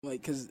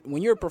Like, because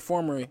when you're a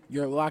performer,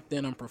 you're locked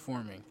in on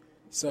performing.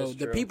 So That's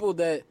the true. people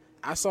that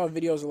I saw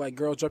videos of, like,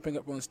 girls jumping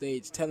up on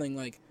stage telling,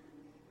 like,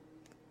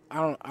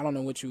 I don't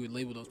know what you would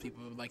label those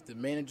people, like the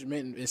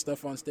management and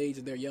stuff on stage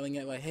that they're yelling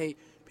at, like, hey,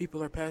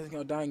 people are passing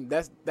out, dying.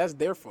 That's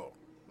their fault.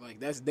 Like,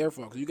 that's their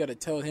fault, because you got to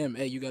tell him,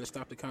 hey, you got to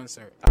stop the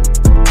concert. That's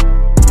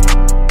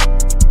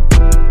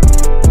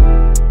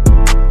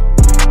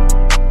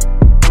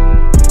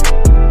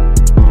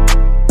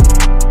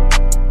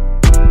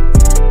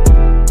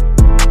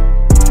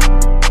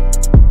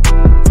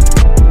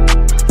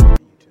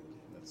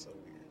so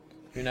weird.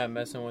 You're not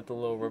messing with the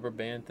little rubber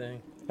band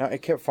thing? No,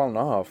 it kept falling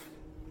off.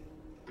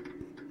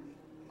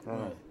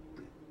 What?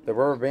 The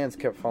rubber bands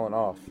kept falling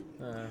off.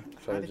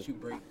 How did you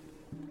break?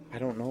 I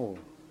don't know.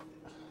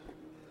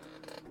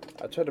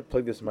 I tried to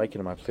plug this mic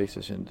into my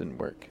PlayStation. It didn't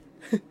work.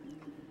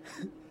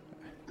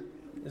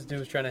 This dude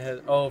was trying to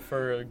head...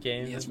 for a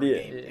game? Yes, for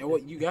game. Yeah. Well,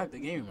 you got the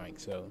gaming mic,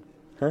 so...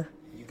 Huh?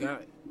 You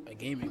got a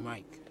gaming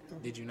mic.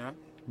 Did you not?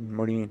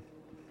 What do you mean?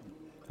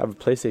 I have a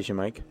PlayStation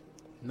mic.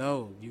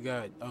 No, you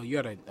got... Oh,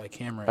 you got a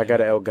camera. I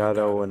got an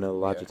Elgato and a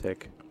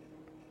Logitech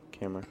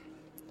camera.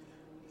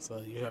 So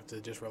you have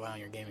to just rely on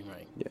your gaming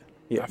mic.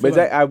 Yeah, I but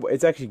feel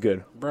it's actually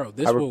good. Bro,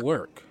 this will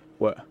work.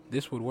 What?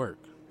 This would work.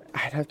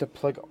 I'd have to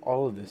plug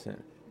all of this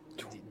in.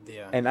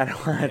 Yeah. And I don't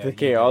have to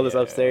carry all this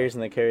upstairs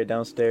and then carry it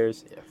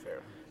downstairs. Yeah,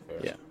 fair.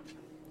 Yeah.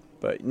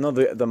 But, no,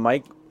 the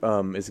mic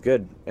is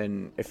good.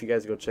 And if you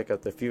guys go check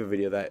out the FIFA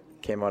video that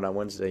came out on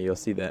Wednesday, you'll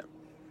see that.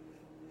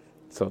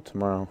 So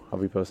tomorrow I'll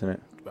be posting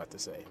it. About to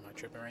say, am I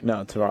tripping right now?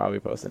 No, tomorrow I'll be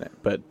posting it.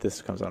 But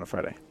this comes out on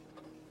Friday.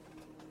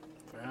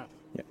 Fair enough.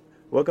 Yeah.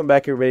 Welcome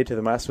back, everybody, to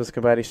the Master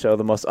Kabaddi Show,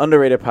 the most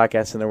underrated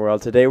podcast in the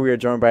world. Today we are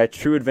joined by a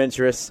true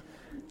adventurous,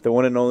 the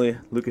one and only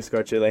Lucas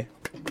Scarchilli.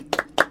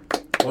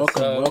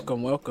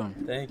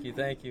 Welcome. Thank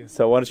you.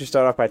 So why don't you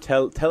start off by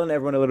telling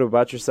everyone a little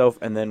about yourself,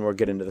 and then we'll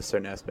get into the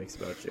certain aspects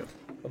about you.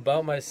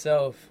 About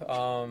myself,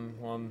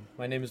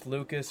 my name is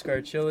Lucas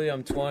Scarchilli.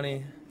 I'm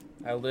 20.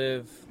 I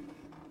live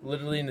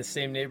literally in the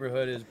same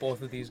neighborhood as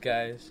both of these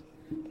guys.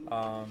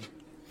 I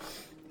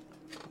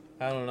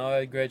don't know.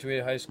 I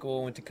graduated high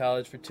school, went to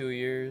college for 2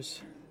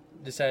 years,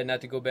 decided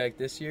not to go back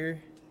this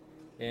year,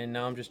 and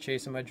now I'm just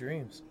chasing my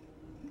dreams.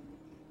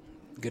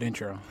 Good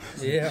intro.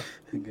 Yeah.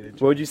 Good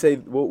intro. What would you say?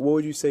 What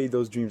would you say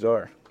those dreams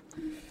are?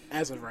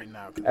 As of right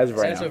now. As of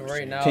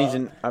right now.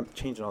 I'm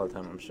changing all the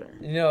time, I'm sure.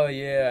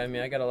 Yeah. I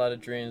mean, I got a lot of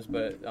dreams,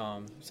 but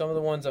some of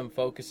the ones I'm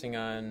focusing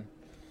on,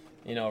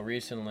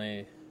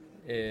 recently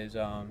is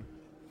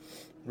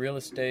real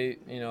estate.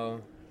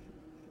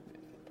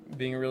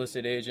 Being a real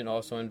estate agent,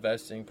 also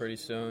investing pretty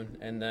soon,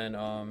 and then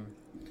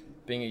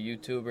being a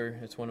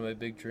YouTuber. It's one of my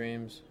big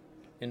dreams.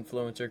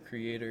 Influencer,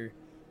 creator,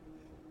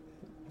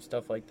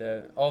 stuff like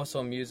that.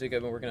 Also music.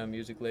 I've been working on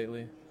music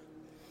lately.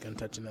 Gonna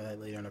touch into that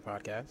later on the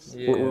podcast.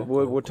 Yeah.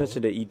 We'll touch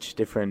into each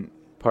different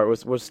part.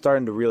 We're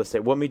starting to real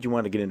estate. What made you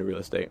want to get into real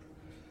estate?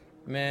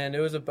 Man, it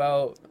was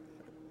about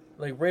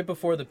right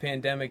before the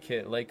pandemic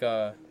hit,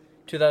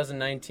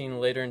 2019,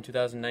 later in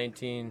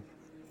 2019,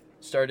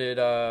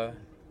 started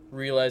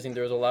realizing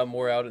there was a lot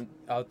more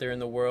out there in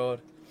the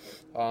world.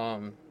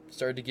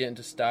 Started to get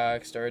into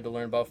stocks, started to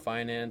learn about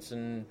finance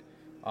and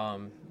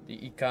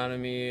the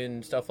economy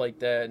and stuff like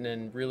that, and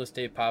then real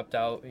estate popped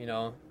out.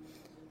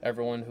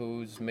 Everyone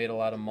who's made a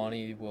lot of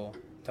money will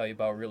tell you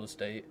about real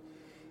estate.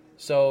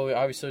 So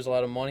obviously there's a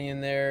lot of money in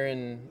there,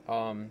 and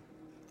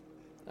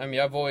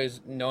I've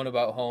always known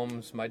about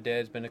homes. My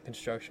dad's been a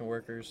construction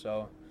worker,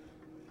 so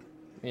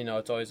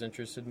it's always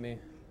interested me.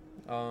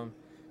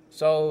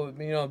 So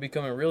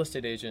becoming a real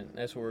estate agent,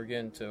 that's what we're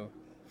getting to.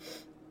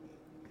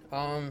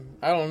 I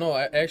don't know.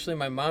 Actually,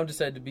 my mom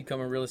decided to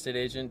become a real estate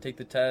agent, take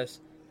the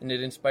test, and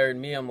it inspired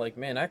me. I'm like,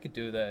 man, I could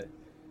do that.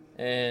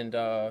 And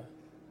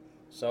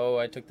so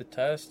I took the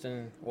test,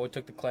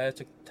 took the class,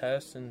 took the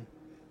test, and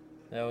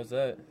that was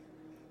that.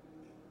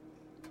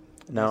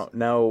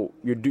 Now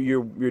you're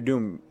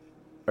doing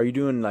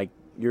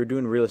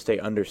real estate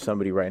under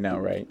somebody right now,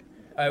 right?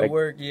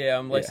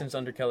 I'm licensed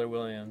under Keller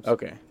Williams.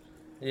 Okay.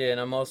 Yeah,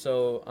 and I'm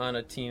also on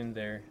a team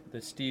there,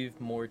 the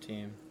Steve Moore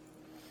team.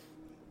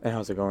 And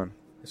how's it going?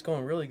 It's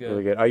going really good.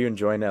 Really good. Are you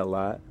enjoying that a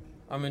lot?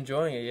 I'm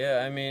enjoying it,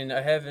 yeah. I mean, I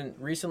haven't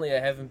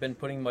been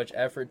putting much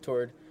effort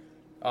toward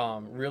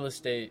real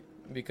estate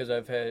because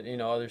I've had,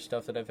 other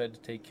stuff that I've had to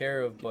take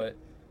care of, but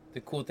the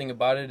cool thing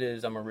about it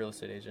is I'm a real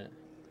estate agent.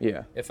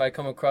 Yeah. If I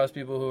come across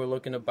people who are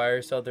looking to buy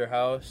or sell their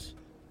house,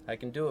 I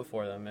can do it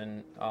for them.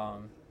 And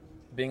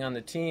being on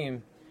the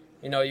team,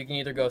 you can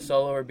either go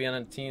solo or be on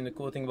a team. The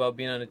cool thing about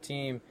being on a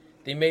team,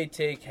 they may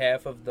take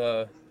half of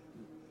the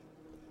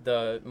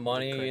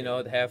money,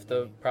 half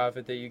the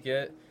profit that you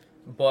get,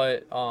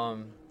 but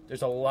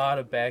there's a lot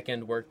of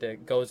back-end work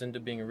that goes into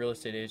being a real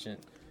estate agent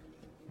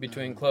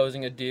between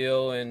closing a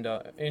deal and,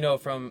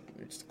 from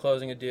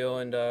closing a deal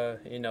and,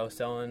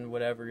 selling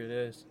whatever it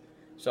is.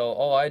 So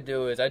all I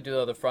do is I do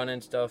all the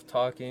front-end stuff,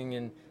 talking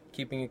and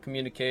keeping in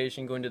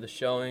communication, going to the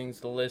showings,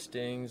 the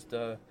listings,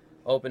 the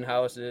open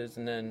houses,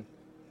 and then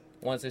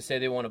once they say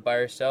they want to buy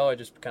or sell, I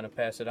just kind of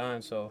pass it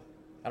on. So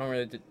I don't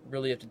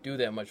really have to do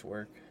that much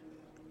work.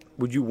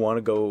 would you want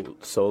to go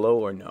solo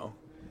or no?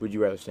 Would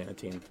you rather stay in a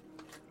team?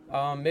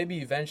 Maybe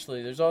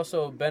eventually. There's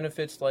also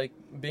benefits like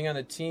being on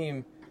the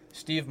team.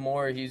 Steve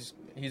Moore, he's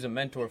a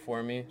mentor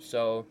for me,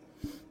 so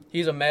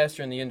he's a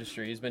master in the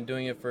industry. He's been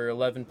doing it for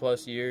 11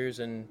 plus years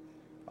and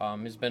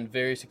has been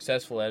very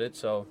successful at it.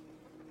 So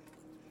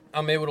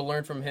I'm able to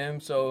learn from him.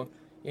 So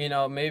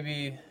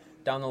maybe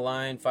down the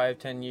line,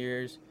 5-10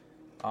 years.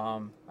 I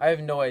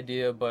have no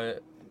idea,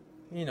 but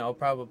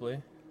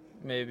probably,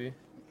 maybe.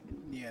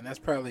 Yeah, and that's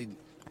probably,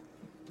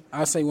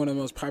 I'll say, one of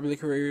the most popular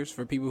careers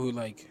for people who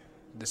like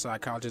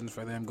decide college isn't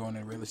for them, going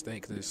in real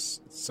estate, because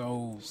it's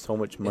so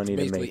much money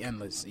it's to basically make.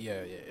 endless.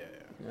 Yeah.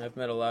 I've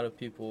met a lot of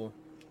people,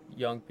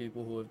 young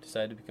people, who have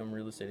decided to become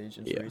real estate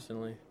agents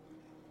recently.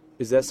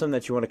 Is that something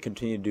that you want to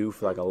continue to do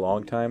for like a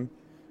long time?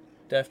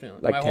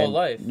 Definitely. Like my whole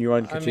life. You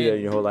want to continue that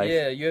your whole life?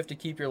 Yeah, you have to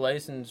keep your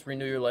license,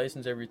 renew your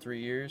license every 3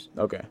 years.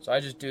 Okay. So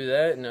I just do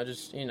that, and I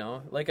just,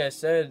 like I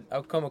said,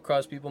 I've come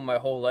across people my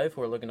whole life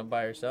who are looking to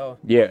buy or sell.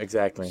 Yeah,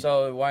 exactly.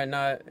 So why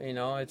not,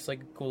 it's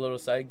like a cool little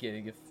side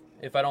gig.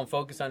 If I don't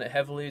focus on it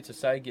heavily, it's a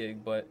side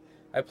gig, but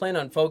I plan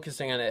on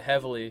focusing on it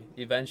heavily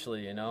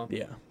eventually,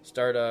 Yeah.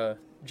 Start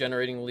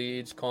generating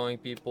leads, calling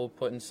people,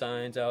 putting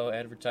signs out,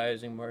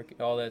 advertising, market,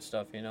 all that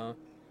stuff,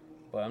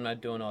 But I'm not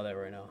doing all that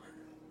right now.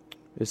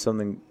 Is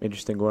something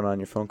interesting going on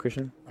your phone,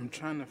 Christian? I'm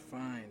trying to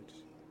find.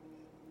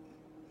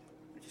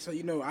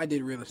 So I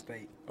did real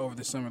estate over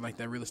the summer, like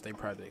that real estate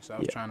project. So I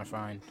was trying to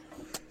find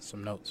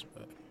some notes,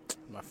 but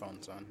my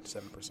phone's on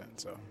 7%.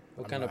 So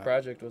what kind of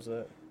project was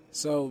that?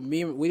 So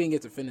we didn't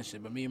get to finish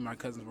it, but me and my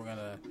cousins were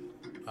gonna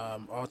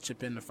all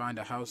chip in to find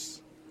a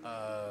house,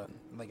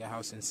 like a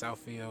house in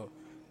Southfield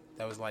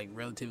that was like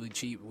relatively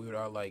cheap. We would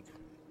all like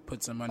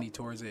put some money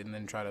towards it and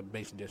then try to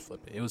basically just flip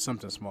it. It was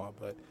something small,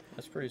 but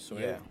that's pretty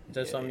sweet. Yeah, is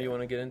that something you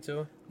want to get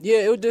into?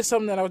 Yeah, it was just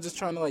something that I was just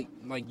trying to like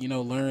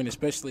learn,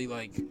 especially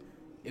like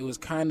it was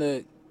kind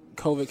of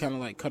COVID kind of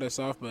like cut us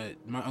off, but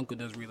my uncle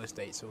does real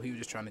estate, so he was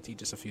just trying to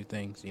teach us a few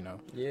things,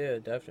 Yeah,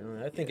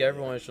 definitely. I think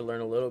everyone should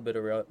learn a little bit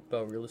about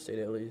real estate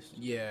at least.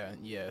 Yeah,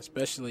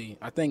 especially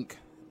I think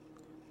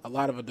a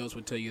lot of adults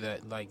would tell you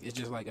that like it's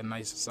just like a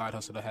nice side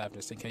hustle to have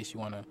just in case you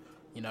want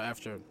to,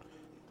 after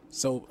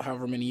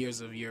however many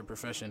years of your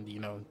profession,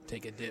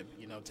 take a dip,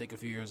 take a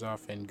few years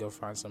off and go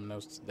find something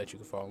else that you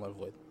can fall in love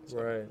with. So,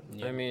 right.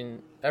 Yeah. I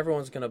mean,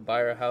 everyone's going to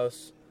buy a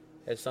house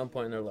at some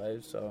point in their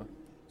lives, so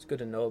it's good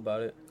to know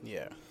about it.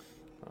 Yeah.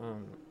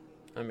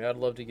 I'd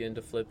love to get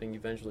into flipping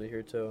eventually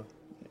here, too.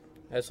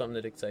 That's something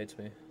that excites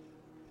me.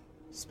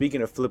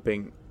 Speaking of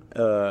flipping,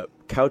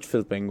 couch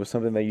flipping was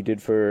something that you did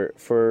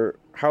for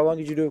how long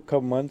did you do? A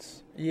couple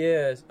months?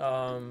 Yeah,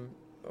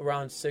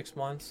 around 6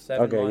 months, 7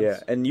 months. Okay, yeah.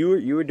 And you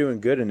were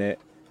doing good in it.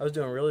 I was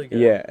doing really good.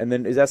 Yeah, and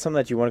then is that something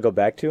that you want to go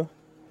back to?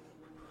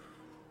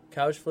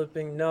 Couch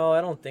flipping? No,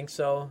 I don't think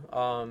so.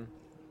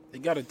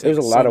 It was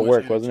a lot of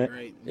work, wasn't it?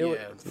 Right? It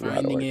Yeah,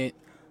 finding it,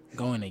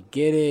 going to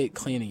get it,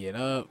 cleaning it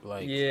up,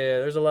 like yeah,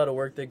 there's a lot of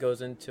work that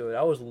goes into it.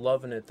 I was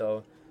loving it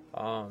though.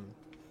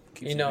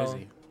 keeps you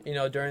busy.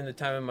 During the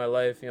time of my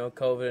life,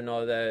 COVID and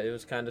all that, it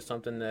was kind of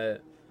something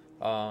that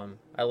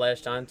I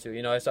latched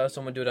onto. I saw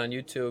someone do it on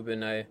YouTube,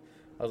 and I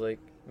was like,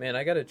 man,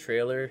 I got a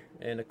trailer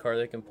and a car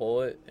that can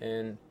pull it.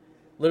 And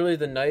literally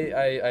the night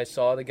I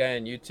saw the guy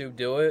on YouTube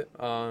do it,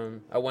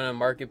 I went on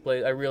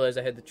Marketplace. I realized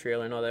I had the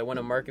trailer and all that. I went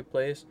on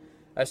Marketplace.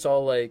 I saw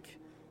like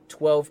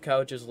 12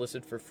 couches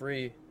listed for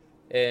free,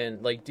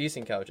 and like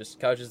decent couches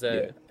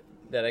that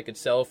I could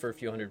sell for a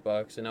few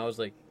 $100. And I was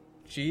like,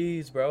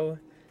 geez, bro.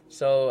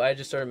 So I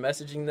just started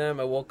messaging them.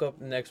 I woke up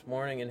the next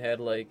morning and had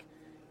like,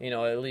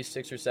 at least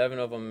 6 or 7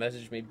 of them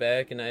messaged me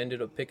back, and I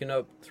ended up picking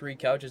up 3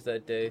 couches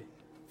that day.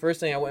 First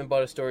thing, I went and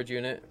bought a storage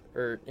unit,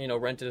 or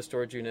rented a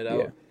storage unit out.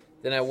 Yeah.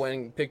 Then I went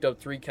and picked up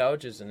 3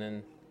 couches, and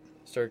then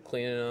started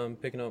cleaning them,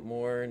 picking up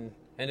more, and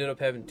ended up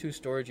having 2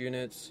 storage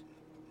units,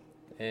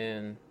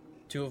 and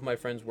 2 of my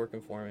friends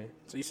working for me.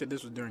 So you said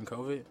this was during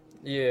COVID?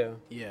 Yeah.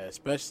 Yeah,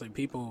 especially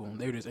people,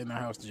 they were just in their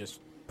house just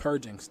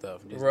purging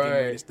stuff. Just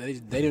Right.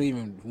 They don't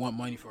even want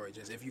money for it.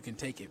 Just if you can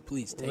take it,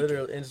 please take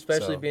Literally, it. and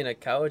especially So- being a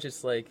couch,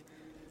 it's like,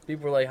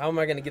 people are like, how am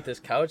I going to get this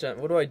couch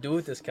on? What do I do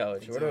with this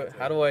couch? Exactly.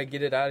 How do I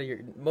get it out of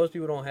here? Most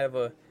people don't have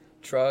a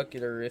truck,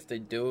 or if they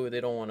do,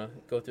 they don't want to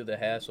go through the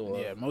hassle.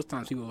 Yeah, most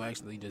times people will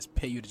actually just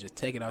pay you to just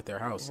take it out their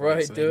house.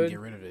 Right, so dude. they can get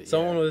rid of it.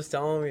 Someone yeah. was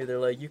telling me, they're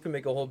like, you can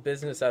make a whole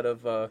business out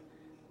of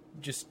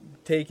just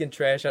taking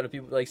trash out of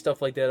people, like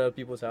stuff like that out of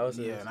people's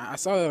houses. Yeah, and I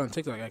saw that on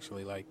TikTok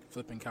actually, like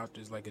flipping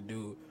couches, like a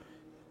dude,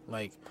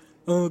 like,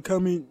 oh,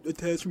 come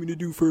attach me to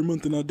do for a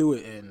month and I'll do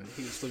it, and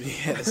he was flipping.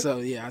 Yeah, so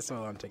yeah, I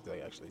saw it on TikTok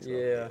actually. So,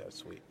 Yeah. that's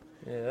sweet.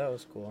 Yeah, that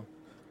was cool.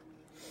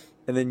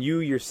 And then you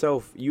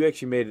yourself, you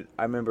actually made,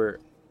 I remember,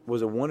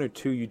 was it 1 or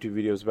 2 YouTube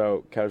videos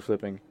about couch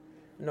flipping?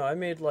 No, I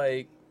made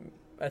I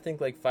think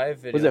 5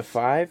 videos. Was it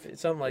 5?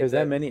 Something like Was that.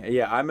 that many?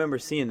 Yeah, I remember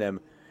seeing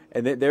them.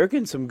 And they're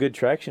getting some good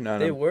traction on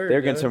them. They were,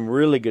 They're getting dude. some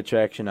really good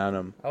traction on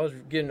them. I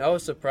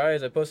was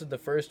surprised. I posted the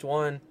first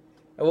one.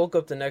 I woke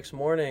up the next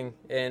morning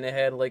and it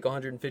had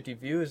 150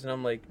 views, and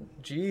I'm like,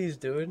 geez,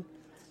 dude.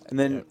 And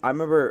then I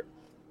remember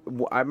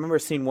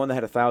seeing one that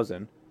had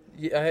 1,000.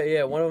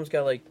 Yeah, one of them's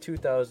got like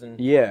 2,000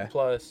 Yeah.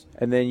 plus.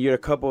 And then you had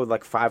a couple with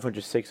like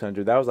 500,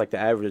 600. That was like the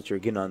average that you were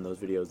getting on those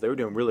videos. They were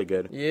doing really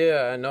good.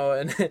 Yeah, I know,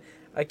 and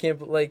I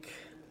can't, like,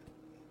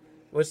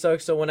 what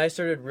sucks, so when I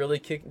started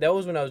really that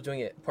was when I was doing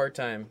it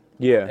part-time.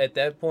 Yeah. At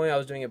that point, I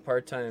was doing it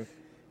part-time,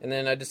 and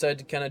then I decided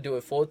to kind of do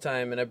it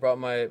full-time, and I brought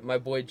my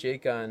boy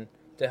Jake on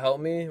to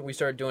help me. We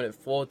started doing it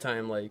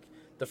full-time, like,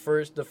 the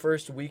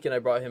first weekend I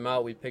brought him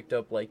out, we picked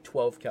up, like,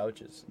 12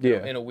 couches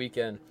in a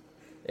weekend.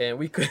 And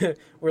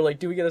we're like,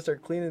 dude, we gotta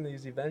start cleaning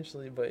these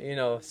eventually. But,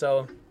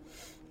 so,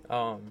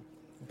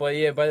 but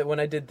yeah, when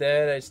I did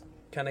that, I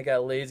kind of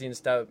got lazy and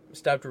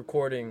stopped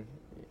recording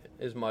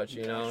as much,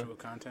 Actual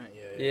content,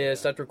 Yeah,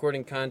 stopped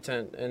recording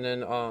content. And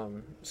then,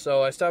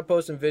 so I stopped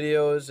posting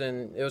videos,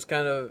 and it was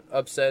kind of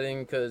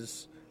upsetting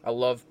because I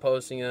loved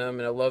posting them,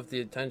 and I loved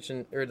the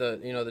attention, or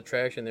the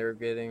traction they were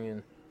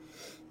getting.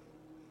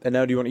 And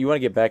now you want to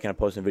get back into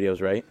posting videos,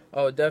 right?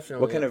 Oh,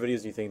 definitely. What kind of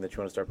videos do you think that you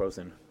want to start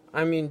posting?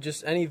 I mean,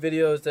 just any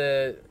videos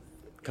that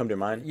come to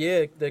mind.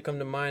 Yeah, that come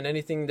to mind.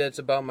 Anything that's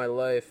about my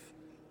life.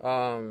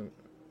 Let's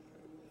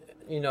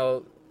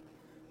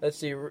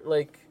see,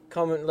 like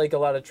a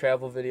lot of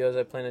travel videos.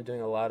 I plan on doing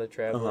a lot of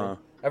traveling.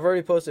 I've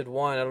already posted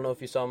one. I don't know if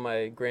you saw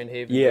my Grand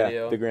Haven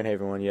video. Yeah, the Grand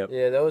Haven one. Yep.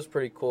 Yeah, that was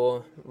pretty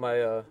cool.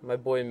 My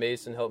boy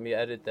Mason helped me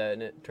edit that,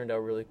 and it turned out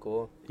really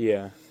cool.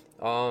 Yeah.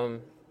 A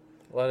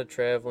lot of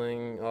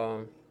traveling.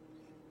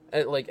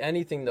 Like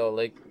anything though,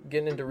 like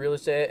getting into real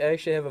estate. I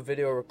actually have a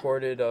video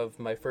recorded of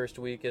my first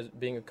week as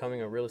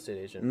becoming a real estate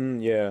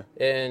agent. Yeah.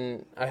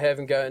 And I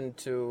haven't gotten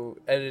to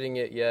editing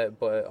it yet,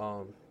 but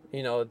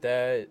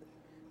that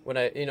when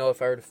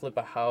if I were to flip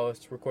a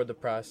house, record the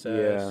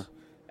process,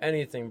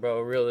 anything,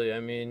 bro. Really,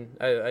 I mean,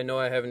 I know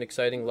I have an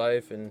exciting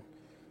life, and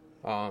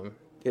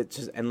it's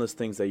just endless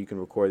things that you can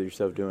record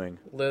yourself doing.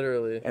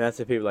 Literally. And that's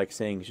what people like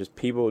saying. It's just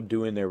people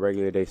doing their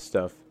regular day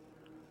stuff.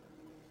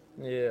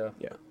 Yeah.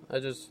 Yeah.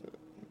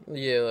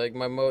 Like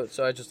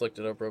so I just looked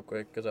it up real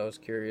quick because I was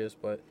curious,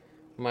 but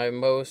my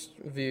most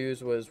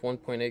views was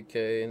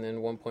 1.8K and then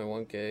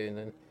 1.1K, and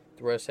then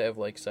the rest have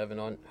like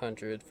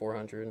 700,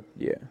 400.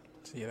 Yeah.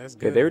 So yeah, that's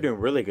good. Yeah, they were doing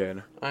really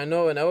good. I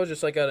know, and I was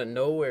just like out of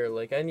nowhere.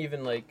 Like I didn't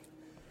even that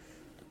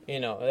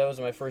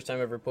was my first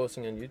time ever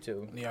posting on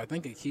YouTube. Yeah, I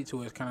think a key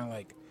to it is kind of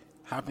like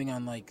hopping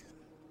on I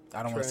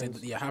don't want to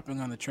say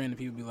hopping on the trend, and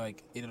people be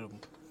like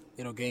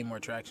it'll gain more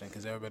traction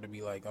because everybody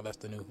be like, oh, that's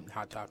the new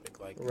hot topic.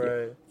 Like,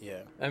 right.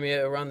 Yeah. I mean,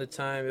 around the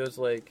time, it was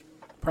like...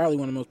 probably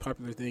one of the most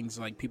popular things,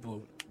 like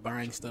people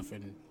buying stuff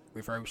and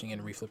refurbishing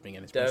and reflipping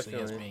it, especially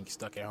as being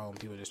stuck at home.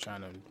 People just trying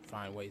to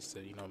find ways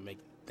to, make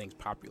things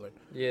popular.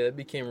 Yeah, it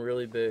became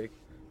really big.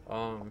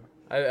 I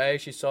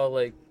actually saw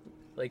like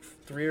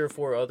 3 or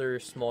 4 other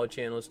small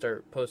channels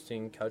start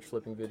posting couch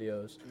flipping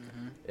videos.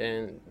 Mm-hmm.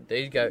 And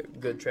they got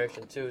good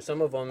traction too.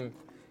 Some of them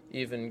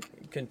even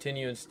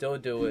continue and still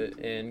do it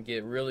and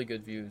get really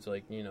good views.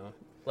 Like,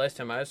 last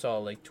time I saw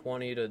like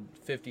 20 to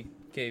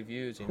 50K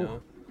views,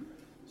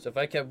 So if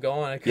I kept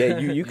going, I could. Yeah,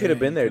 you could have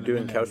been there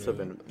doing couch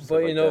flipping.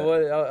 But you know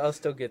what? I'll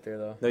still get there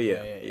though. No,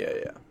 yeah.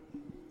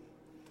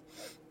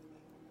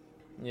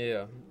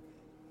 Yeah.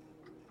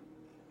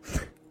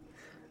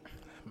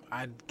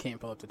 I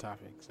can't pull up the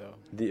topic, so.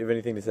 Do you have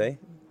anything to say? Do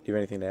you have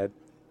anything to add?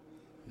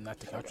 Not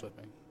the couch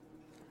flipping.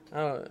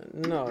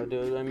 No,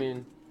 dude. I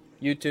mean,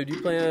 YouTube.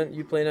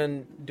 You plan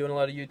on doing a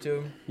lot of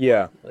YouTube?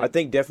 Yeah, I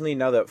think definitely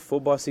now that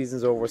football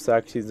season's over,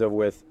 soccer season's over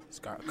with,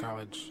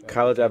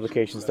 college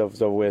application stuff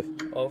is over with.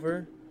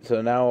 Over.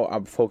 So now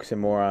I'm focusing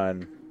more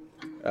on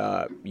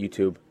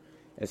YouTube,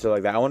 and so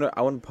like that. I want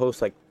to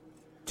post like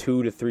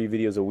 2 to 3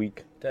 videos a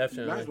week.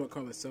 Definitely. You might as well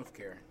call it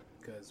self-care,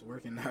 because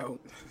working out.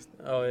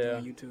 Oh yeah.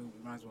 Doing YouTube,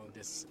 you might as well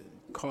just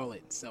call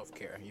it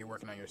self-care. You're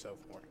working on yourself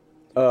more.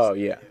 Oh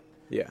yeah.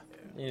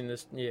 In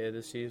this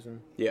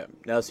season. Yeah,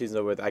 now the season's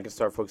over with, I can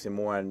start focusing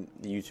more on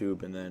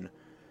YouTube, and then,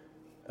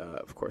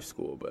 of course,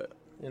 school, but...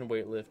 And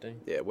weightlifting.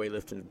 Yeah,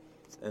 weightlifting,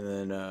 and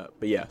then,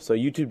 but yeah, so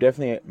YouTube,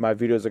 definitely, my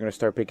videos are going to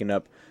start picking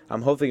up.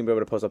 I'm hopefully going to be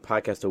able to post a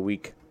podcast a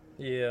week.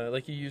 Yeah,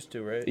 like you used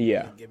to, right?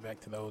 Yeah. Get back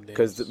to the old days.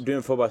 Because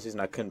during football season,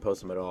 I couldn't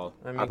post them at all.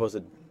 I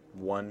posted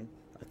 1,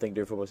 I think,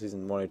 during football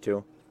season, 1 or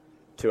 2.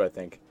 2, I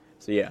think.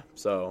 So yeah,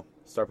 so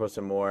start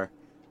posting more,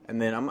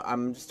 and then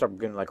I'm just start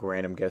getting, like,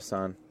 random guests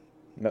on.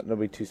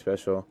 Nobody too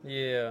special.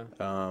 Yeah.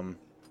 I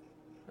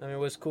mean,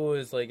 what's cool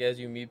is, like, as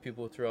you meet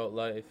people throughout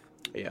life,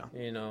 yeah,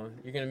 you're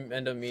going to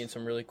end up meeting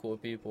some really cool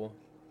people.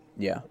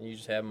 Yeah. And you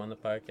just have them on the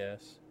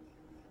podcast.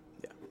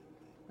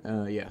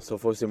 Yeah. So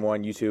focusing more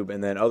on YouTube,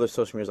 and then other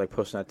social medias like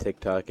posting on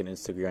TikTok and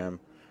Instagram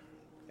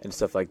and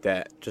stuff like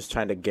that. Just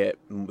trying to get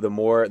the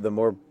more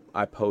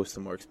I post,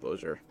 the more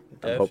exposure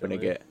I'm hoping to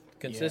get.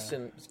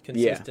 Consistency.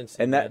 Yeah.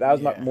 And that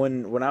was my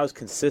when I was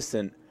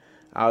consistent,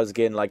 I was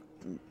getting like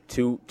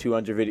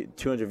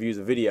 200 views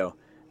a video,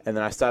 and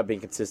then I stopped being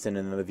consistent,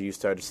 and then the views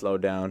started to slow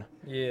down.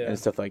 Yeah. And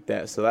stuff like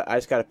that. So I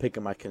just got to pick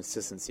up my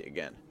consistency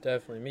again.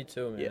 Definitely, me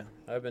too, man. Yeah.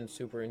 I've been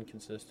super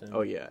inconsistent.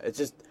 Oh yeah,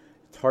 it's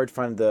hard to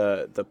find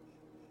the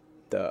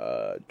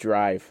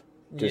drive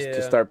just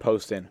to start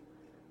posting.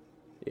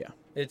 Yeah.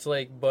 It's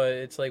like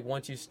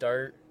once you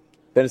start,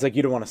 then it's like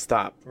you don't want to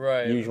stop.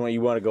 Right.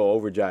 You want to go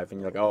overdrive, and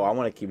you're like, oh, I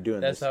want to keep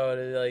doing That's this. how it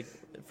is.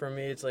 Like for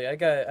me, it's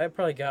like I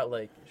probably got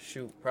like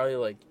probably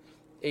like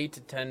 8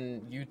 to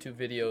 10 YouTube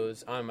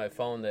videos on my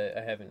phone that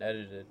I haven't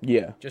edited.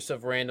 Yeah. Just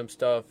of random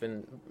stuff,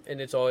 and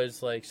it's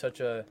always like such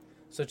a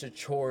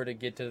chore to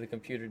get to the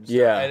computer to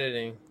start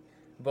editing.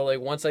 But like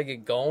once I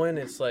get going,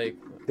 it's like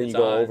then you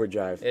go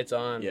overdrive. It's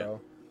on, bro.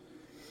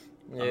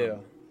 Yeah.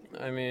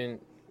 I mean,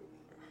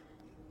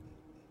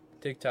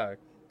 TikTok.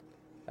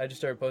 I just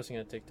started posting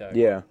on TikTok.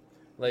 Yeah.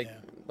 Like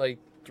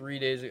 3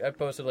 days. I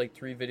posted like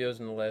 3 videos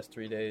in the last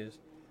 3 days,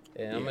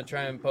 and I'm gonna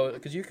try and post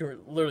because you can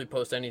literally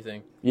post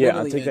anything. Yeah,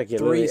 on TikTok, you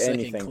literally 3-second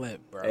anything.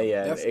 clip, bro.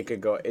 Yeah, it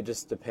could go. It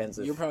just depends.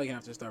 You're probably gonna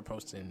have to start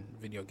posting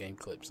video game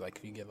clips, like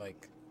if you get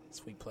like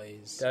sweet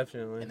plays.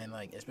 Definitely. And then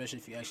like, especially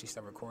if you actually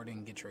start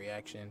recording, get your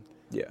reaction.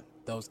 Yeah.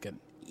 Those could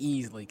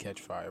easily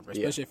catch fire, but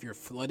especially if you're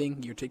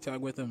flooding your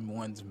TikTok with them,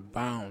 one's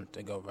bound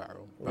to go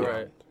viral.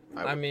 Right.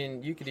 I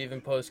mean, you could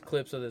even post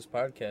clips of this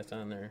podcast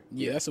on there.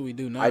 Yeah, that's what we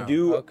do now. I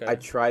do. Okay. I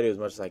try to as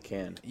much as I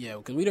can. Yeah,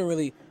 because we don't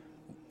really.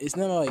 It's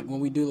not like when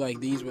we do like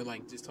these, we're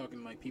like just talking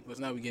to like people. It's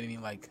not we get any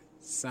like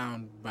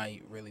sound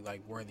bite really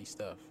like worthy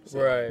stuff.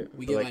 So, right.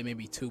 We get like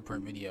maybe 2 per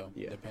video,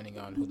 depending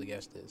on who the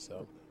guest is.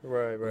 So.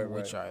 Right.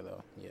 We try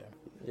though. Yeah.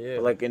 Yeah.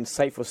 But like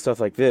insightful stuff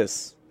like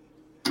this,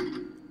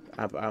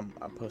 I'm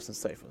posting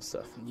insightful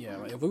stuff. Yeah.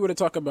 Like if we were to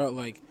talk about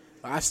like.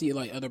 I see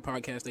like other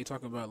podcasts. They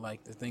talk about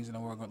like the things in the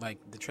world, like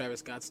the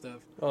Travis Scott stuff.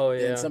 Oh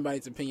yeah. And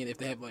somebody's opinion, if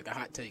they have like a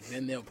hot take,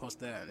 then they'll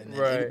post that, and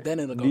then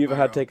it'll go. Do you have a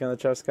hot viral. take on the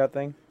Travis Scott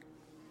thing?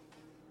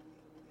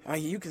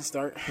 You can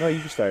start. No, you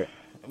can start.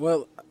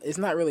 Well, it's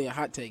not really a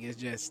hot take. It's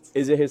just.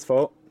 Is it his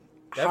fault?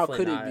 How Definitely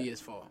could not. it be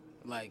his fault?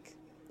 Like.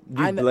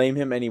 Do you blame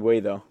him anyway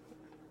though?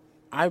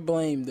 I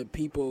blame the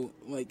people,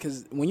 like,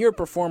 because when you're a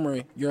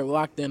performer, you're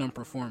locked in on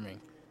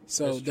performing.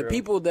 So That's the true.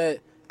 people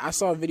that I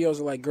saw videos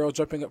of like girls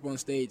jumping up on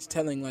stage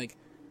telling like.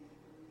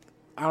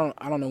 I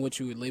don't know what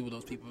you would label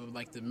those people,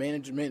 like the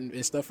management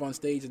and stuff on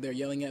stage that they're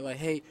yelling at, like,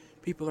 hey,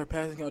 people are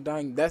passing out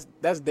dying. That's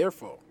their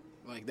fault.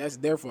 Like, that's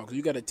their fault because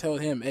you got to tell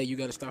him, hey, you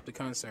got to stop the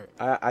concert.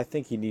 I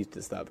think he needs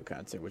to stop the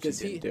concert, which he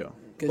didn't do.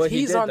 Because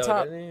he's on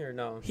top. Didn't he, or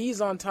no?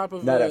 He's on top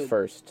of. Not at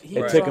first.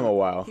 It was took him a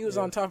while. He was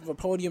on top of a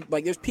podium.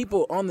 Like, there's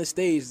people on the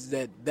stage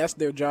that's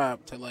their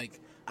job to like.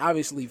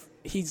 Obviously,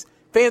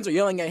 fans are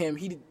yelling at him.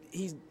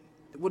 He's.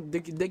 They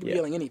could be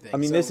yelling anything. I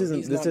mean, so this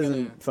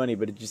isn't funny,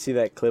 but did you see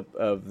that clip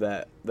of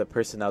the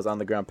person that was on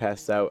the ground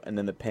passed out, and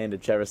then the pan to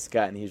Travis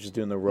Scott, and he was just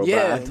doing the robot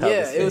on top of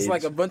the stage? It was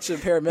like a bunch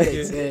of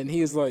paramedics, and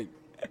he was like,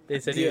 They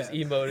said he was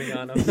emoting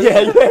on him.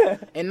 yeah.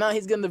 and now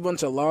he's getting a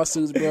bunch of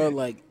lawsuits, bro.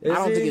 Like, I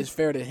don't think it's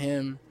fair to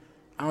him.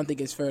 I don't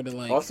think it's fair to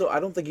like. Also, I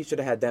don't think he should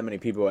have had that many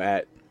people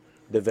at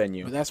the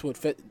venue. But that's what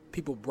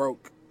people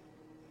broke.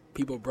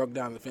 People broke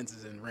down the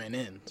fences and ran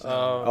in. So.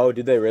 Oh,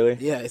 did they really?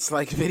 Yeah, it's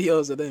like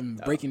videos of them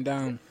breaking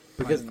down.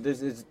 Because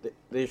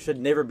there should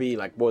never be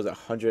like, what was it,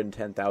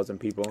 110,000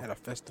 people At a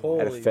festival.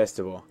 at a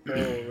festival.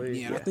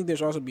 Holy. Yeah, I think there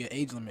should also be an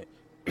age limit.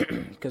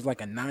 Because like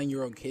a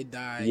 9-year-old kid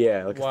died.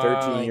 Yeah, like Wow. a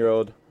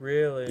 13-year-old.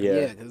 Really? Yeah.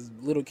 Yeah, because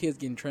little kids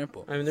getting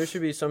trampled. I mean, there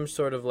should be some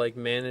sort of like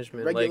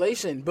management,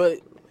 Regulation, but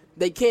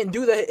they can't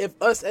do that if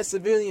us as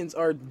civilians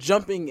are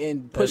jumping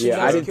and pushing Yeah,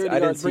 down security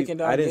guards breaking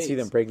down I didn't gates. see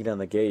them breaking down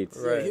the gates.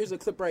 Yeah, Right. here's a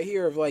clip right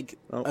here of like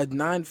a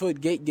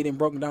 9-foot gate getting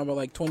broken down by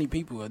like 20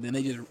 people, and then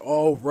they just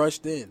all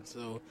rushed in.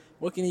 So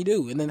what can he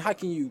do? And then how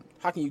can you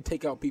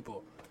take out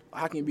people?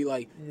 How can you be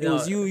like it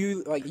was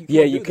you like you?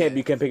 Yeah, you do can't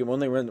that. pick them.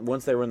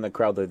 Once they run in the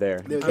crowd, they're there.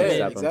 They're You can't there,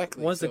 stop 'em.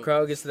 exactly. Once the So-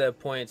 crowd gets to that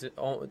point,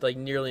 it's like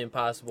nearly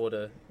impossible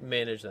to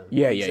manage them.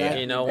 Yeah.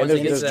 Exactly. You know, and once then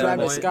it gets it's to that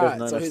Travis point, Scott,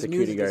 there's so not his enough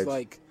music security is guards.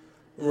 like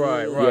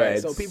Right. Yeah,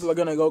 so it's people are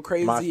gonna go mosh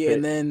crazy, pit.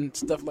 and then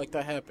stuff like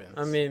that happens.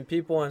 I mean,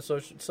 people on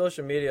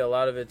social media, a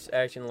lot of it's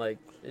acting like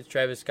it's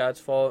Travis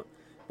Scott's fault,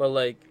 but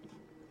like,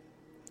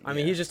 I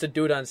mean, he's just a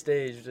dude on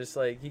stage, just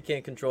like he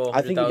can't control.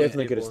 I think he 100,000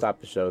 definitely could have people.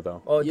 stopped the show,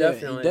 though. Oh, yeah,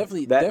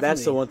 definitely.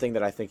 That's the one thing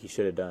that I think he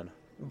should have done.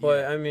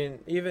 But I mean,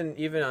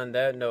 even on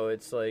that note,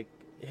 it's like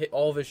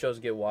all of his shows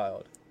get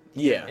wild,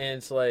 Yeah. and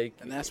it's like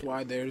and that's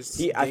why there's.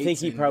 I think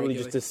gates he and probably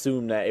just regulations.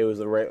 assumed that it was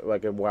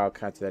like a wild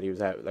concert that he was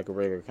having, like a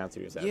regular concert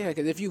he was having. Yeah,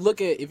 because if you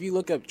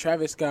look up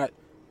Travis Scott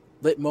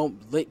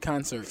lit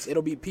concerts,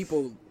 it'll be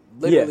people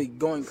literally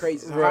going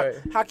crazy. So Right.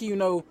 how can you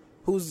know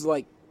who's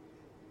like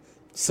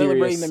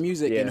celebrating the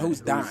music and yeah,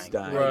 who's dying?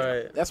 dying.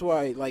 Right. That's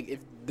why, like, if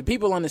the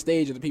people on the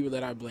stage are the people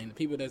that I blame, the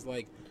people that's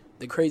like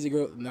the crazy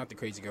girl, not the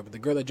crazy girl, but the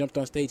girl that jumped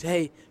on stage.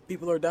 Hey,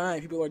 people are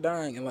dying,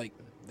 and like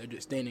they're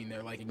just standing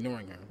there like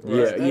ignoring her.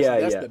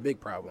 That's the big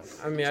problem.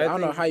 I mean, So I I don't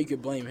know think- how you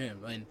could blame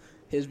him. And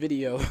his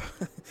video,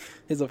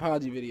 his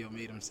apology video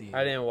made him see.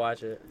 I didn't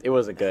watch it. It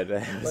wasn't good.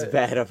 It was a But-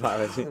 bad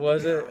apology.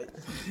 Was it?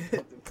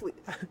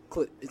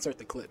 clip, insert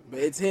the clip, but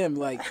it's him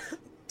like,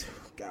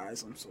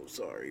 guys, I'm so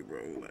sorry, bro.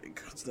 Like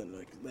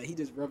he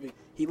just rubbing.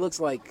 He looks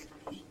like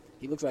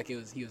he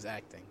was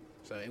acting.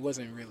 So it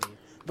wasn't really.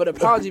 But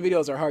apology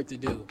videos are hard to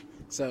do.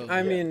 So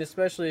I mean,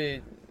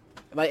 especially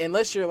like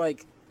unless you're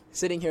like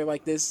sitting here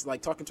like this,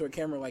 like talking to a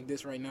camera like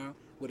this right now,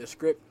 with a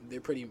script,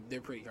 they're pretty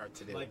hard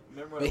to do. Like,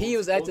 remember But he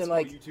was acting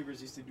like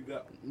YouTubers used to do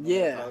that.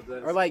 yeah,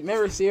 or like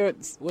remember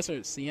what's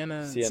her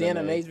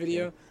Sienna May's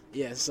video?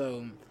 Yeah,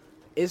 so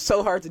it's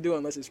so hard to do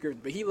unless it's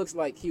scripted. But he looks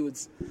like he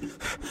was,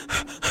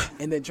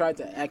 and then tried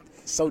to act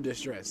so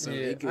distressed. So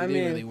it didn't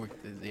really work.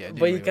 Yeah,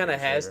 but he kind of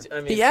has to.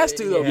 I mean, he has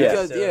to though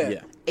because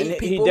and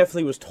eight he people.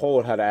 definitely was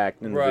told how to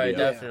act in the right,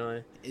 video.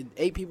 definitely.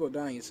 8 people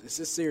dying. It's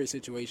a serious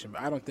situation,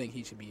 but I don't think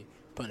he should be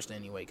punished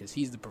anyway because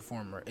he's the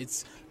performer.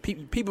 It's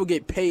people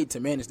get paid to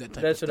manage that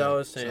type. That's of what stuff, I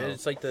was saying. so.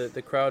 It's like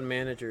the crowd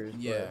managers.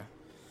 Yeah.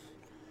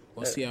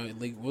 We'll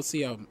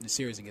see how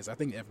serious it gets. I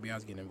think the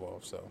FBI's getting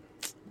involved. So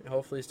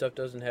hopefully stuff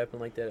doesn't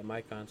happen like that at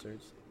my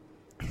concerts.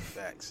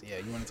 Facts. Yeah,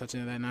 you want to touch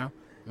into that now?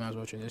 You might as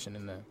well transition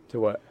in that. To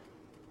what?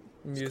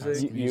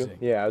 Music. Music.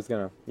 Yeah, I was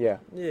gonna. Yeah.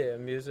 Yeah,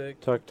 music.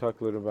 Talk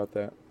a little about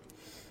that.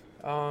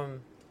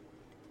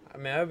 I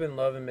mean, I've been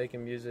loving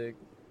making music.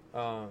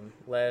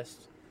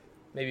 Last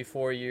maybe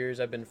 4 years,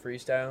 I've been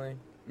freestyling.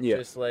 Yeah.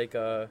 Just like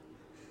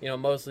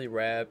mostly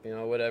rap.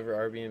 Whatever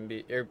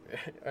R&B or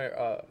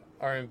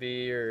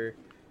R&B or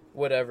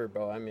whatever,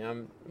 bro. I mean,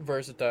 I'm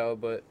versatile,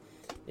 but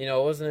it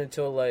wasn't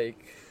until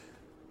like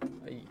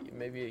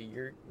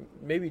maybe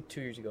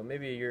 2 years ago,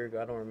 maybe a year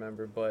ago, I don't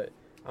remember, but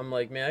I'm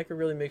like, man, I could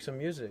really make some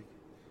music.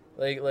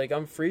 Like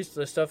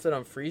the stuff that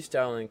I'm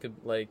freestyling could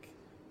like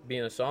be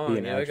in a song.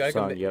 I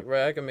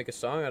can make a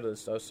song out of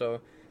this stuff.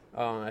 So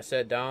I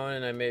sat down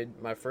and I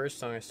made my first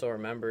song. I still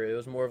remember it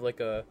was more of like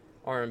a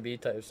R&B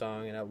type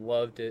song, and I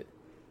loved it.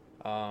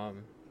 I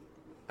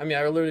mean,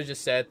 I literally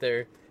just sat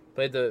there,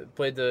 played the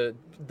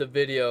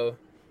video,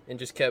 and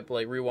just kept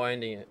like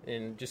rewinding it,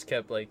 and just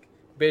kept like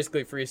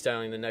basically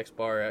freestyling the next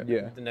bar,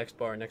 the next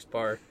bar,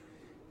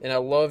 and I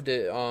loved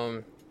it.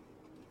 And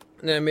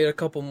then I made a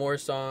couple more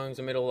songs.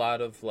 I made a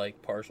lot of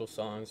like partial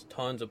songs,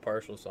 tons of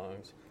partial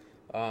songs,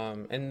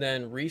 and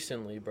then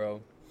recently,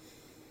 bro,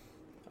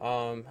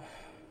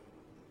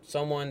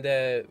 someone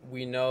that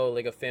we know,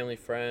 like a family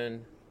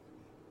friend.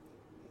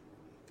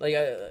 Like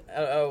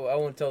I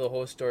won't tell the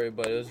whole story,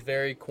 but it was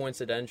very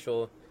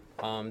coincidental.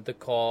 The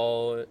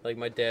call, like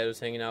my dad was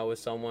hanging out with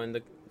someone.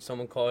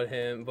 Someone called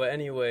him, but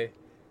anyway,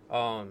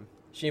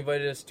 she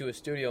invited us to a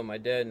studio. My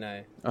dad and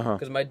I,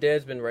 because my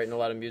dad's been writing a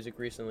lot of music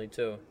recently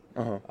too.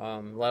 A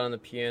lot on the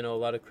piano, a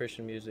lot of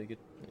Christian music.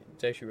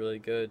 It's actually really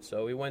good.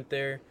 So we went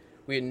there.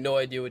 We had no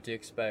idea what to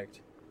expect.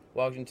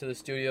 Walked into the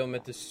studio,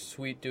 met this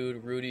sweet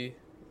dude, Rudy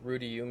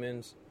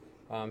Humans.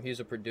 He's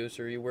a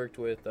producer. He worked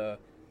with a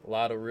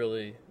lot of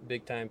really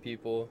big time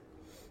people.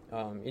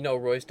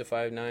 Royce the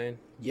 5'9".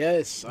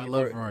 Yes, I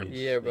love Royce.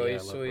 Yeah, bro,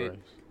 he's sweet.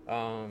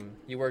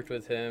 He worked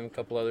with him, a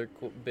couple other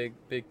cool, big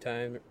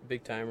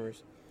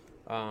timers.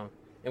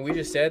 And we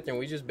just sat there and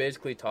we just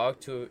basically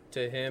talked to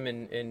him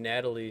and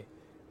Natalie.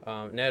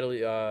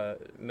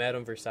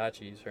 Madame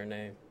Versace is her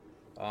name.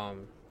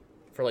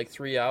 For like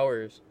 3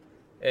 hours.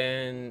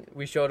 And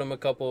we showed him a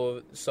couple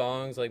of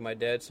songs, like my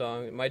dad's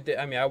song.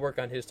 I work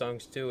on his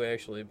songs too,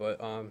 actually, but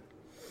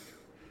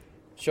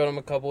showed them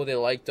a couple. They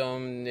liked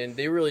them, and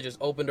they really just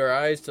opened our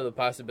eyes to the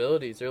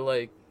possibilities. They're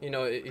like,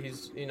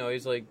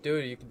 he's like,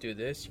 dude, you can do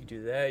this, you can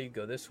do that, you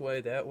can go this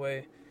way, that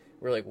way.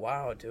 We're like,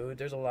 wow, dude,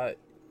 there's a lot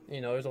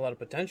of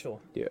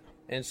potential. Yeah.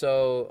 And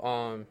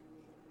so,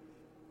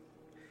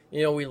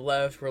 we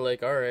left. We're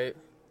like, all right.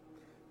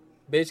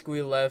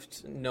 Basically, we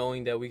left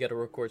knowing that we got to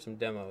record some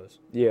demos.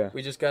 Yeah.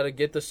 We just got to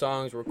get the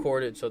songs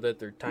recorded so that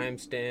they're time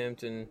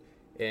stamped and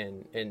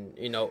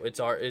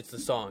it's the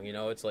song.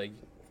 It's like,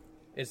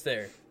 it's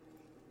there.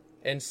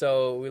 And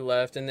so we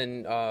left, and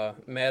then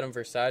Madame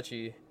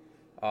Versace,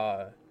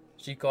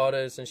 she called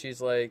us, and she's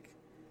like,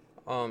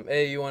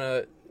 hey, you want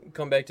to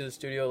come back to the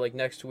studio like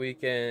next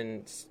week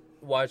and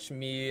watch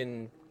me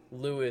and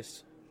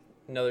Lewis,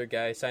 another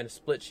guy, sign a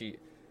split sheet.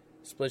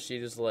 Split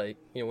sheet is like,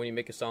 when you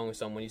make a song with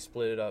someone, you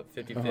split it up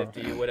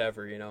 50-50,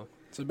 whatever,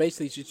 So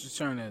basically, she's just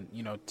trying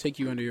to, take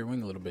you under your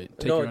wing a little bit.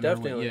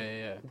 Definitely.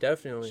 Yeah.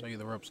 Definitely. Show you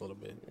the ropes a little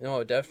bit.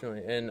 No,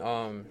 definitely.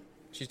 And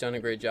she's done a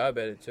great job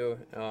at it, too.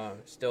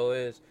 Still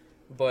is.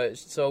 But,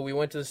 so we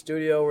went to the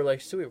studio. We're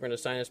like, sweet, we're going to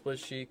sign a split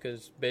sheet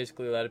because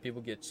basically a lot of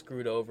people get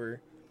screwed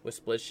over with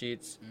split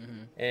sheets.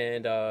 Mm-hmm.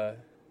 And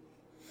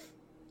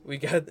we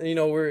got,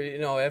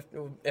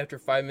 after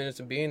 5 minutes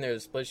of being there, the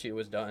split sheet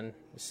was done.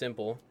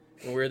 Simple.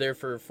 And we were there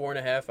for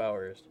 4.5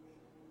 hours.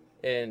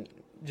 And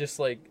just,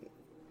 like,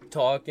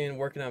 talking,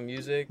 working on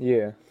music.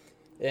 Yeah.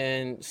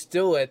 And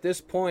still, at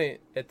this point,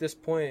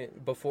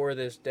 before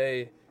this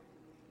day,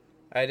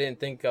 I didn't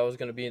think I was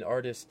going to be an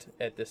artist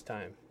at this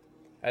time.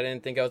 I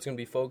didn't think I was going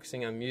to be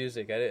focusing on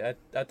music. I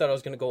thought I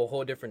was going to go a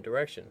whole different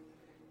direction.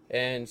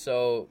 And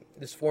so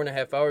this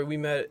 4.5 hours, we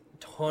met a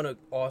ton of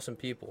awesome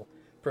people,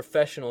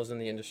 professionals in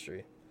the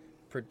industry,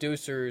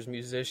 producers,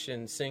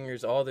 musicians,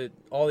 singers, all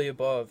the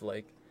above.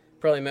 Like,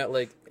 probably met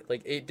like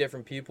 8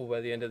 different people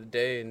by the end of the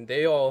day, and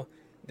they all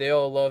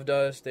loved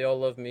us. They all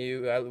loved me.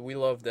 We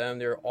loved them.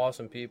 They were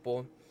awesome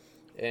people.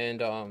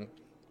 And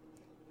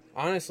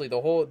honestly, that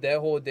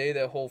whole day,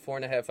 that whole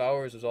 4.5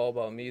 hours was all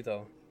about me,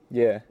 though.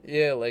 Yeah.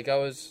 Yeah, like I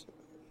was.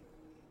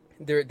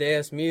 They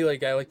asked me,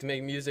 like, I like to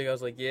make music. I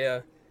was like,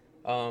 yeah.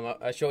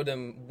 I showed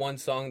them one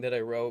song that I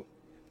wrote,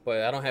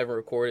 but I don't have it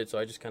recorded, so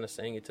I just kind of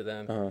sang it to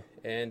them.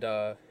 And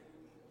I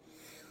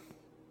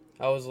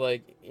was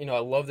like, you know, I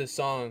love this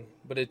song,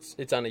 but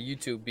it's on a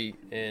YouTube beat,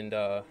 and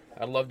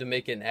I'd love to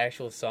make it an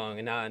actual song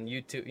and not on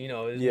YouTube. You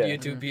know,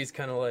 YouTube beat's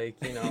kind of like,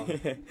 you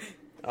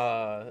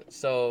know.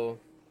 So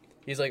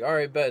he's like, all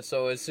right, bet.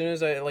 So as soon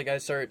as I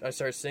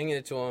start singing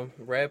it to him,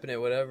 rapping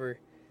it, whatever.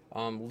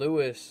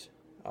 Lewis,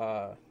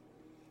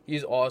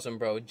 he's awesome,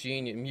 bro.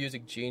 Genius,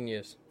 music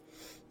genius.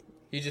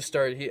 He just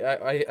started.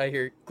 I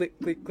hear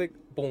click, click, click,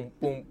 boom,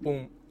 boom,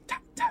 boom,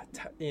 tap, tap,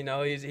 tap. You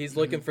know, he's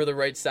looking for the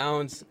right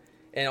sounds,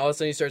 and all of a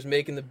sudden he starts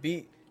making the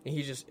beat, and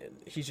he's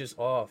just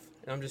off.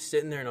 And I'm just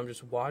sitting there and I'm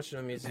just watching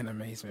him. He's an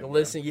amazement.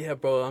 Listen, yeah,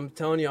 bro. I'm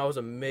telling you, I was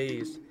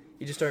amazed.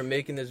 He just started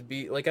making this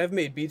beat. Like, I've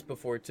made beats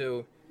before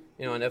too,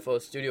 you know, in FL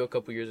Studio a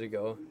couple years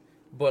ago.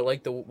 But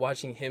like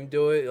watching him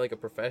do it like a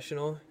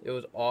professional, it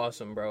was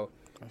awesome, bro.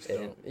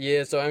 And,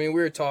 yeah, so I mean,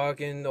 we were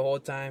talking the whole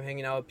time,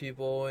 hanging out with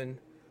people, and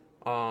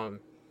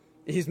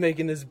he's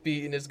making this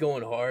beat and it's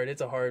going hard.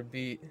 It's a hard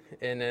beat,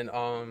 and then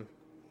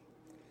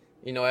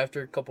you know,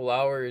 after a couple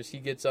hours, he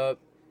gets up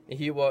and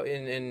he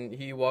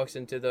walks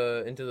into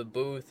the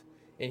booth,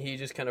 and he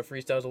just kind of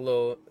freestyles a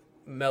little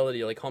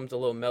melody, like hums a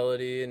little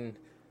melody, and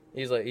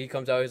he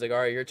comes out, he's like, all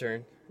right, your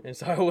turn. And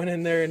so I went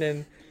in there, and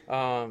then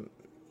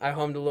I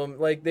hummed a little,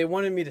 like, they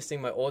wanted me to sing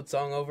my old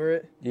song over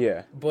it.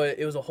 Yeah. But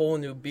it was a whole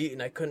new beat,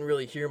 and I couldn't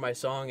really hear my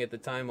song at the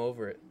time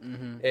over it.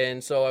 Mm-hmm.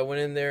 And so I went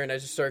in there, and I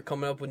just started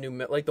coming up with new,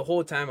 like, the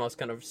whole time I was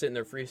kind of sitting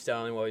there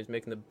freestyling while he was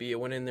making the beat. I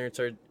went in there and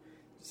started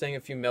saying a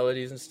few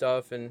melodies and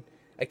stuff, and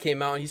I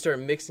came out, and he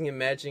started mixing and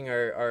matching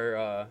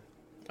our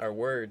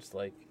words,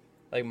 like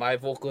my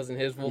vocals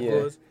and his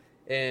vocals. Yeah.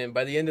 And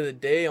by the end of the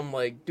day, I'm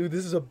like, dude,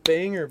 this is a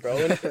banger, bro.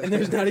 And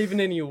there's not even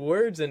any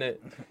words in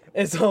it.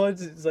 And so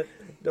it's like,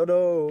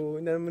 no,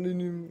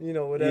 you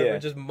know, whatever,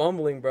 just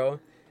mumbling,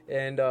 bro.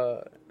 And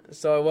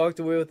so I walked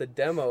away with a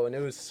demo, and it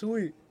was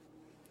sweet.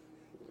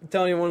 I'm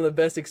telling you, one of the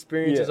best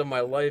experiences of my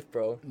life,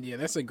 bro. Yeah,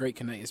 that's a great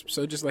connection.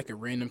 So just like a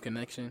random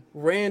connection.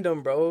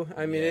 Random, bro.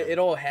 I mean, it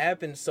all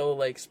happened so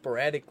like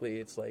sporadically.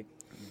 It's like,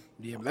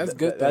 yeah, but that's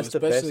good. That's the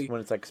best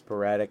when it's like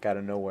sporadic out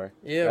of nowhere.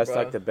 Yeah, that's bro.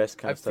 like the best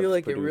kind of stuff. I feel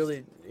like produced. it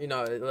really, you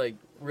know, it like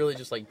really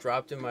just like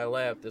dropped in my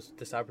lap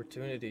this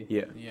opportunity.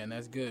 Yeah, and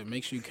that's good.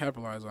 Make sure you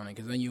capitalize on it,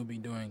 because then you'll be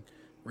doing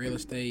real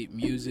estate,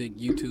 music,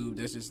 YouTube.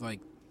 That's just like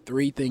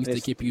 3 things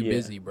to keep you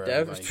busy, bro.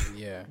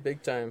 Like,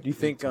 big time. Do you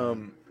think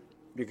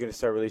you're gonna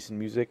start releasing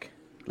music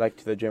like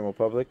to the general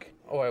public?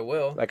 Oh, I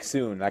will. Like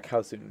soon? Like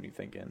how soon are you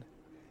thinking?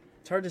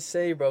 It's hard to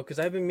say, bro, because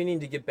I've been meaning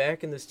to get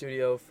back in the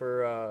studio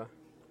for.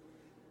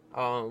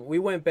 We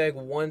went back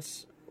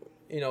once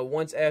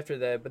after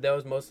that, but that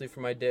was mostly for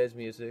my dad's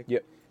music.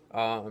 Yep.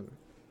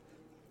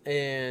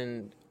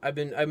 And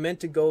I meant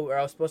to go, or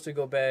I was supposed to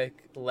go back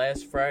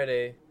last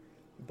Friday,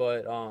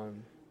 but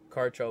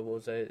car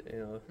troubles,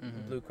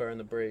 blue car and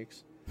the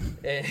brakes,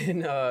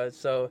 and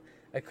so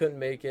I couldn't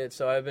make it.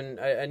 So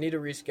I need to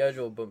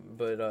reschedule,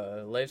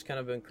 but life's kind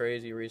of been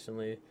crazy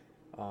recently.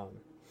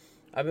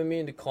 I've been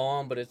meaning to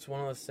call him, but it's one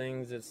of those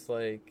things. It's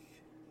like,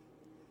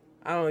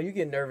 I don't know, you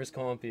get nervous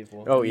calling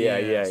people. Oh, yeah.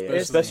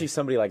 Especially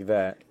somebody like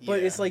that. But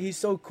it's like, he's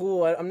so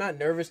cool. I'm not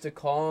nervous to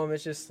call him.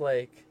 It's just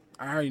like...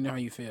 I already know how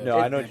you feel. No,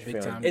 I know what you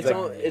feel.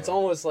 It's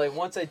almost like,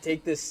 once I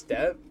take this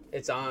step,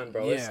 it's on,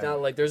 bro. Yeah. It's not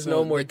like, there's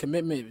no more... The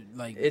commitment,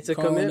 like, it's a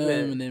commitment.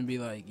 Them and then be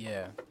like,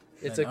 yeah.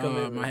 It's a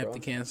commitment, I might have to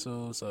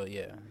cancel, so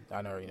yeah.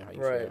 I already know how you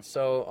feel. Right,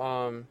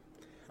 so,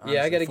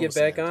 I got to get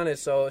back on it.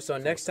 So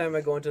next time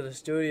I go into the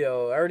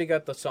studio, I already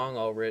got the song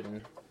all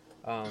written.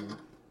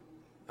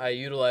 I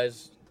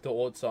utilized the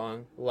old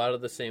song, a lot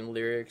of the same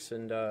lyrics,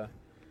 and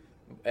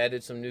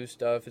added some new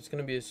stuff. It's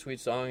gonna be a sweet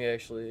song,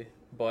 actually,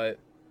 but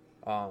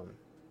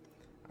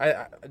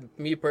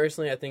me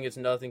personally, I think it's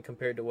nothing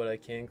compared to what I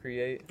can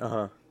create.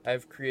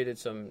 I've created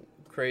some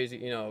crazy,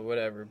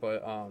 whatever,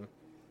 but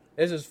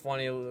this is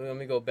funny. Let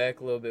me go back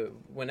a little bit.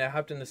 When I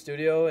hopped in the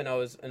studio and I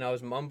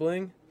was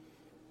mumbling,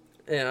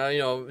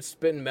 and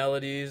spitting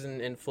melodies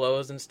and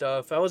flows and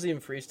stuff. I was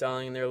even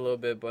freestyling in there a little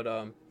bit, but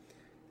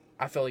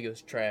I felt like it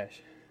was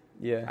trash.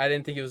 Yeah, I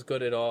didn't think it was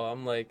good at all.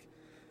 I'm like,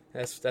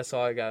 that's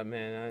all I got,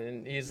 man.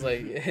 And he's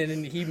like,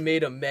 and he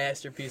made a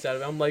masterpiece out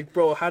of it. I'm like,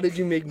 bro, how did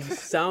you make me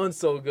sound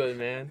so good,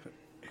 man?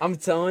 I'm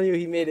telling you,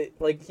 he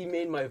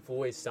made my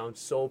voice sound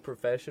so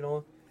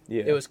professional.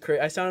 Yeah, it was crazy.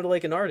 I sounded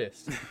like an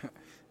artist.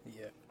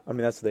 Yeah, I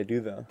mean, that's what they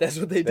do, though. That's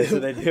what they do. That's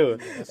what they do.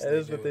 That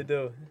is what they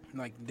do.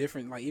 Like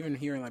different, like even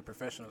hearing like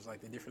professionals, like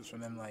the difference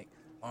from them like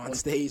on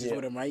stage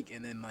with a mic,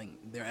 and then like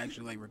they're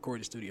actually like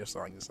recorded studio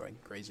songs. It's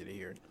like crazy to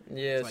hear.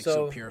 Yeah, it's, like,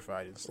 so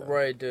purified and stuff.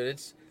 Right, dude.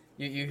 It's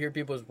you hear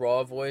people's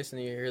raw voice,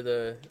 and you hear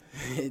the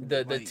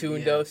like,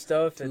 tuned up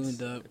stuff.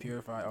 Tuned up,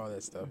 purified, all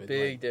that stuff. It's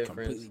big like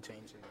difference. Completely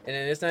changing. And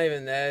then it's not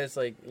even that. It's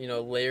like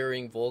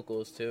layering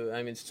vocals too.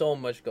 I mean, so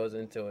much goes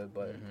into it.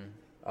 But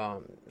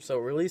so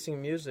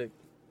releasing music,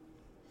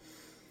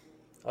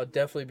 I'll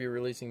definitely be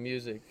releasing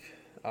music.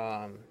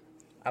 I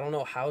don't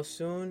know how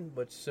soon,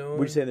 but soon.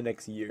 Would you say the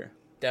next year?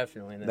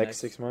 Definitely in the next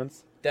 6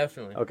 months?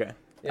 Definitely. Okay.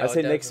 Yeah, I'd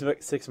say definitely.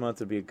 next 6 months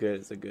would be a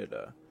good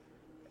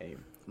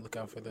aim. Look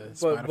out for the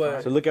But-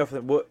 Spotify. So look out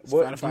for what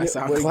Spotify, are you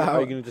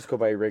SoundCloud. gonna just go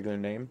by your regular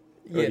name?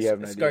 Or do Yes, you have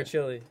an idea?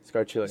 Scarchilli.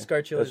 Scarchilli. Scarchilli.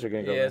 That's what you're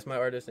gonna go Yeah, by. it's my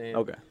artist name.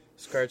 Okay.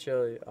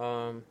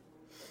 Scarchilli.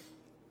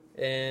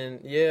 And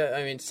yeah,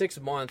 I mean 6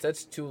 months.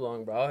 That's too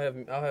long, bro.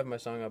 I'll have my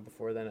song out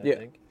before then. I Yeah.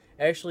 think.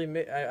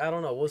 Actually, I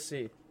don't know. We'll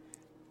see.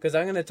 Cause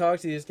I'm gonna talk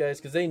to these guys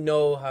because they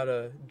know how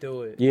to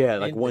do it. Yeah,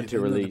 like And when They to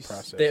know the release.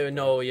 process. They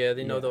know, yeah,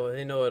 they know Yeah.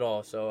 they know it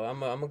all. So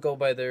I'm gonna go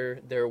by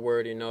their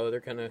word. You know,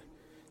 they're kind of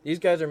these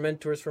guys are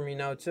mentors for me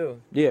now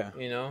too. Yeah.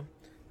 You know,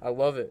 I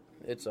love it.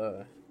 It's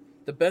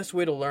the best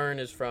way to learn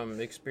is from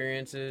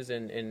experiences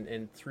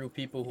and through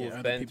people who Yeah, have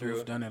other been people through.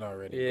 who've done it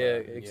already. Yeah,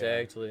 bro.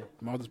 exactly.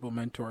 Multiple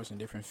mentors in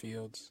different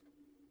fields.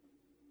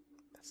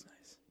 That's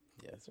nice.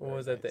 Yeah, it's What very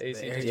was that? The nice.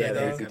 AC Yeah, just yeah, turned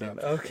the off? AC turned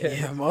off. Okay.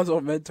 Yeah,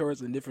 multiple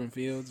mentors in different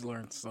fields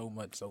learn so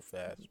much so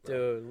fast,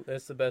 bro. Dude,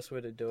 that's the best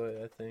way to do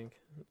it, I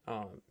think.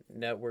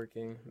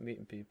 Networking,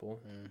 meeting people.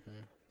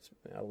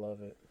 Mm-hmm. I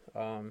love it.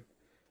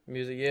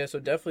 Music, yeah, so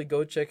definitely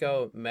go check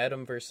out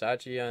Madame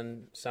Versace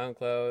on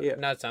SoundCloud. Yeah.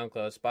 Not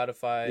SoundCloud,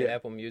 Spotify, Yeah.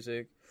 Apple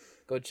Music.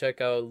 Go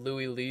check out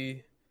Louis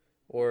Lee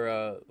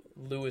or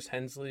Lewis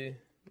Hensley.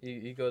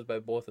 He goes by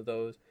both of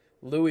those.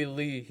 Louis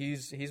Lee,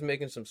 he's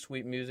making some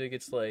sweet music.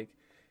 It's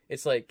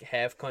like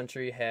half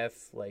country,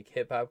 half like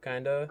hip hop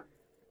kinda,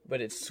 but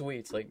it's sweet.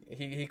 It's like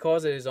he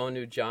calls it his own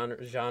new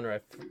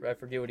genre. I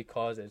forget what he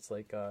calls it. It's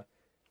like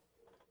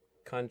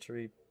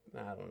country.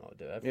 I don't know,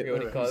 dude. I forget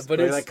what he calls it, but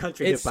it's like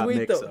country it's hip hop sweet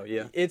mix, though. though.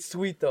 Yeah. It's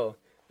sweet though.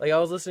 Like I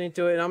was listening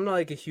to it, and I'm not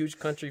like a huge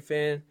country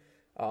fan.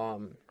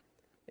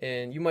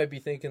 And you might be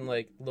thinking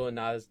like Lil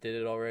Nas did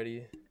it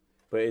already.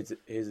 But his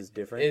is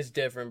different. It's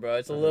different, bro.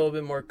 It's a little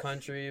bit more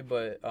country,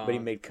 but but he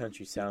made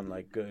country sound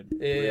like good.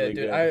 yeah, really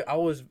dude. good.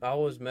 I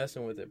was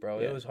messing with it, bro.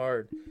 Yeah. It was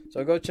hard.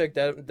 So go check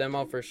them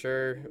out for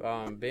sure.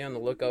 Be on the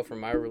lookout for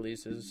my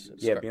releases.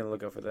 Yeah, be on the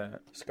lookout for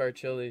that.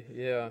 Scarchilli,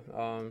 yeah.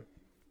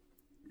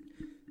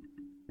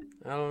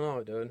 I don't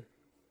know, dude.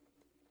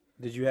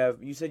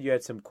 You said you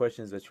had some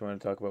questions that you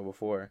want to talk about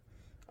before.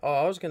 Oh,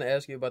 I was gonna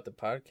ask you about the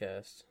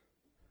podcast.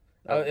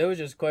 Oh. It was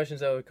just questions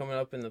that were coming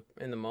up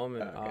in the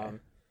moment. Okay.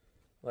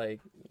 Like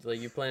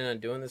you planning on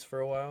doing this for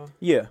a while?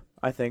 Yeah,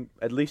 I think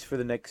at least for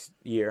the next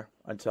year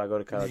until I go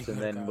to college, you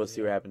and go to then we'll college,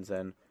 see yeah. what happens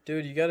then.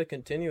 Dude, you got to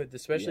continue it,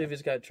 especially Yeah. if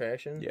it's got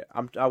traction. Yeah,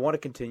 I want to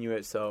continue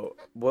it. So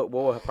what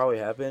will probably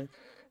happen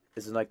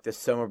is in like the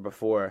summer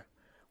before,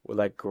 we'll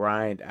like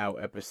grind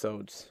out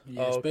episodes,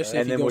 Yeah, Oh, okay. especially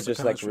and if he then we'll goes to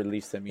just like college.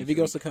 release them. Each If he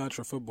goes week. to college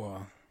for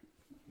football,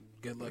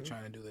 good luck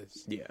trying to do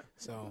this. Yeah.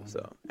 So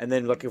And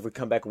then like if we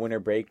come back winter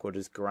break, we'll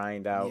just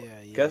grind out.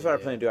 Yeah, 'Cause that's what I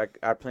yeah. plan to do.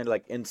 I plan to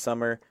like in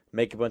summer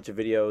make a bunch of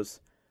videos,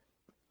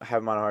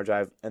 have them on a hard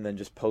drive, and then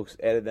just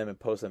edit them and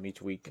post them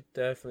each week.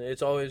 Definitely.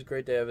 It's always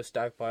great to have a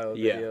stockpile of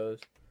Yeah. videos.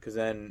 Because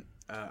then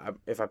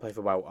if I play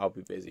football, I'll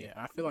be busy. yeah,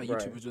 I feel like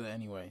Right. YouTubers do that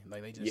anyway.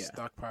 Like they just Yeah.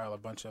 stockpile a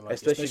bunch of like,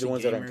 especially the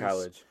ones that are in gamers,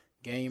 college.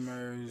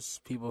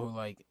 Gamers, people who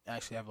like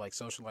actually have like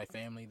social life,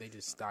 family. They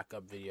just stock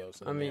up videos.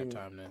 So I they have mean,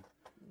 time to.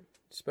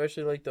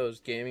 Especially like those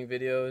gaming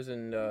videos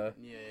and Yeah.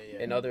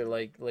 and other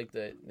like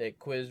the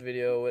quiz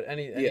video with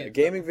any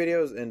Gaming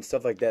videos and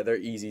stuff like that, they're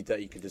easy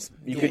that you could just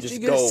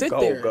could go sit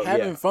there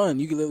having yeah. fun.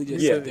 You could literally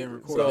just Yeah. sit there and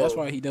record. So- That's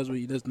why he does what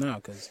he does now.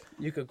 Cause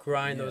you could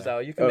grind those Yeah.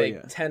 out. You can Oh, make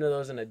yeah. 10 of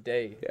those in a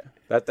day.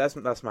 Yeah,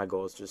 that's my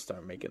goal is just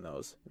start making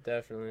those.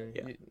 Definitely.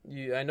 Yeah.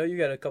 You I know you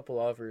got a couple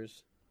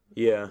offers.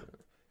 Yeah,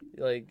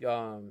 Like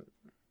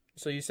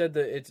so you said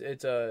that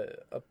it's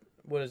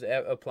what is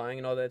it, applying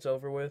and all that's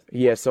over with?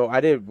 yeah. So I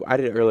did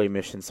early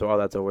admissions, so all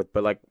that's over with.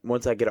 But like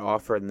once I get an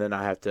offer, and then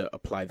I have to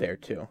apply there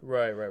too.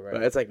 Right.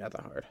 But it's like not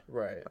that hard,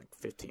 Right. like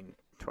 15,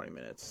 20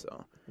 minutes.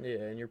 So Yeah,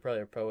 and you're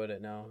probably a pro at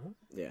it now. Huh?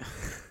 yeah.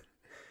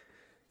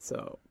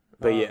 So,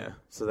 but yeah.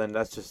 So then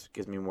that just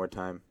gives me more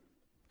time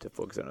to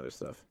focus on other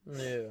stuff.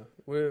 Yeah.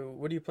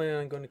 What do you plan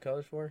on going to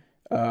college for?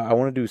 I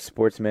want to do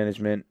sports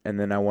management, and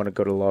then I want to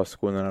go to law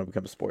school, and then I'll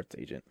become a sports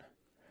agent.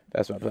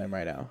 That's my plan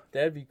right now.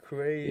 That'd be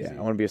crazy. Yeah,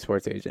 I want to be a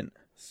sports agent.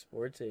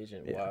 Sports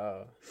agent. Yeah.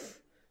 Wow.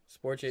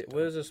 What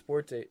does a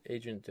sports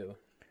agent do?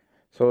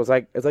 So it's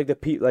like the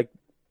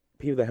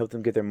people that help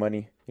them get their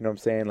money. You know what I'm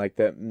saying? Like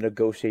that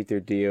negotiate their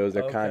deals,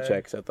 their Okay.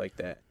 contracts, stuff like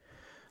that.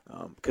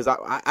 Because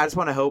I just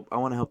want to help. I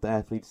want to help the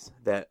athletes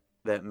that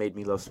made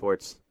me love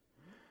sports.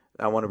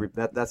 I want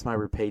to that's my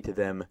repay to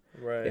them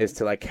Right. is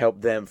to like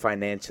help them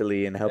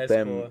financially and help That's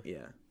them. cool.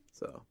 Yeah.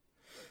 So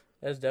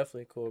That's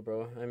definitely cool,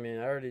 bro. I mean,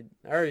 I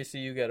already see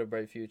you got a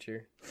bright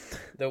future.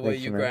 The way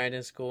Thanks, you man. grind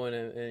in school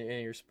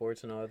and your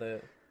sports and all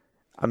that.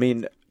 I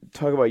mean,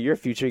 talk about your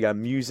future. You got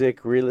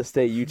music, real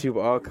estate, YouTube,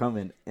 all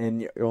coming,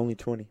 and you're only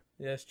 20.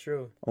 Yeah, that's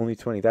true. Only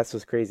 20. That's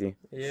what's crazy.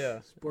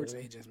 Yeah. sports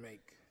agents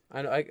make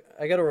I know.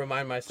 I got to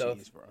remind myself.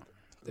 cheese, bro.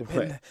 I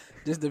know.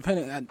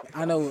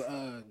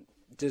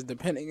 Just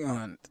depending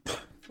on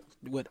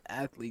what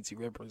athletes you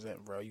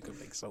represent, bro, you can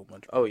make so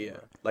much. Oh money, yeah,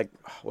 bro. like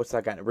what's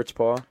that guy? Rich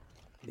Paul.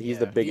 He's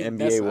the big NBA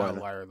that's an one.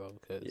 outlier though,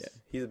 cause Yeah,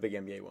 he's a big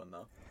NBA one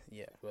though.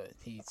 yeah, but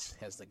he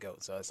has the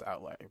goat, so it's an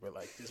outlier. But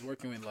like just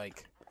working with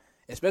like,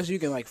 especially you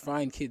can like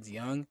find kids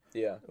young.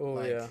 Yeah. Oh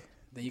Like, yeah.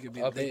 Then you could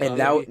be. Up They, and And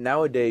they'll be-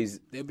 nowadays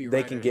they'll be they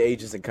ride can or- get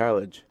agents in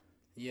college.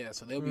 Yeah,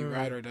 so they'll be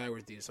ride or die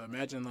with you. So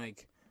imagine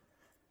like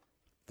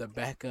the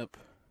backup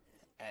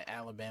at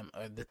Alabama,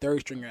 or the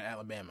third stringer at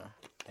Alabama,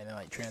 and then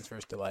like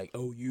transfers to like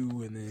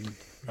OU, and then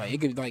like it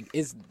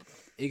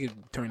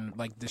could turn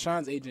like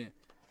Deshaun's agent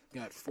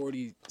got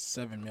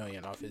 $47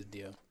 million off his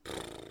deal.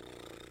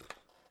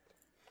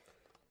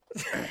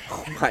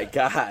 Oh my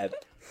God.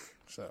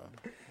 So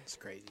it's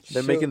crazy.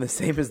 They're making the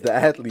same as the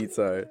athletes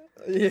are.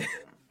 Yeah.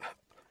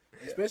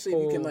 Especially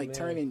if you can like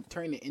man.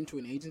 turn it into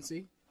an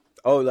agency.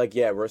 Oh, like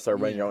we're start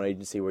running your own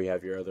agency where you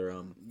have your other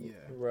Yeah.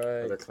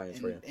 Right. other clients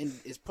for you. And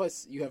it's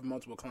plus you have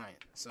multiple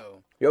clients.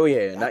 So Oh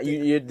yeah, not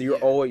think-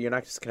 you're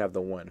not just gonna have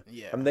the one.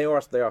 yeah. I mean they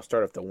all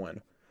start off the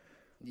one.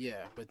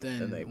 Yeah, but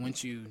then they-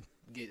 once you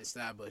get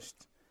established,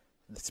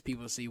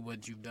 people see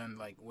what you've done,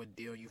 like what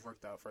deal you've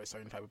worked out for a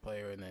certain type of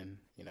player, and then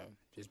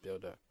just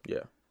build up.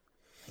 Yeah.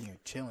 And you're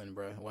chilling,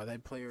 bro. While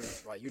that player,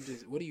 like you're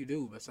just, what do you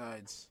do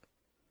besides?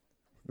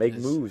 Make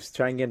Just- moves,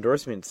 try and get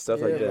endorsements,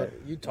 stuff like that.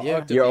 You talk Yeah.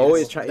 to You're people.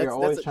 always trying. That's- You're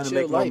always that's a trying to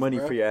chill make more life, money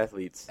bro. for your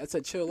athletes. That's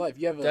a chill life.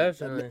 You have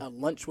Definitely. a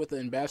lunch with the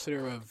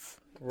ambassador of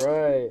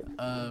Right.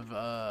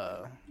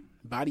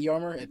 body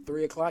armor at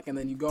 3:00, and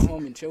then you go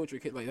home and chill with your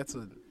kid. Like that's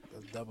a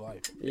double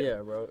life.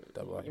 Yeah, bro.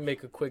 Double life. You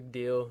make a quick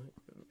deal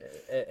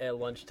at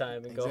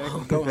lunchtime and go Exactly.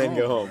 home. Go Then home.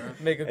 go home. bro.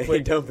 Make a And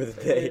quick done for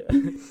the day.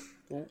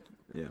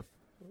 Yeah.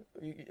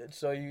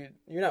 So you're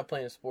not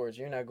playing sports.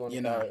 You're not going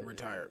You're to not college.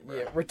 retired, bro.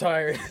 Yeah,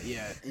 retired.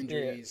 Yeah,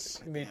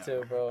 injuries. me yeah.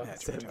 too, bro.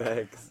 That's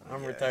Setbacks.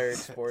 I'm Yeah. retired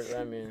sports.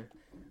 I mean,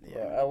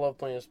 Yeah. I love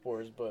playing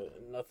sports, but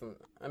nothing.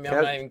 I mean,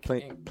 I'm not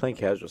even Playing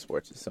casual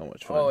sports is so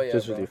much fun. Oh, yeah,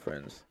 just bro. with your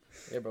friends.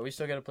 Yeah, bro. We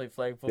still gotta play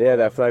flag football. Yeah,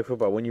 that flag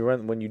football. When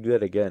you do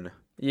that again.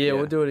 Yeah, Yeah.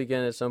 we'll do it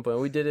again at some point.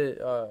 We did it.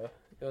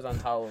 It was on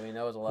Halloween.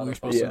 That was a lot We were of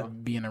fun. supposed Yeah. to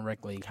be in a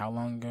rec league. How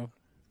long ago?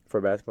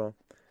 For basketball.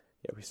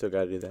 Yeah, we still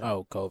got to do that.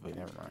 Oh, COVID.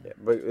 Never mind. Yeah,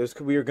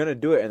 but we were gonna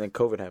do it, and then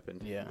COVID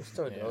happened. Yeah. We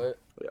still yeah. do it.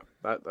 Yeah,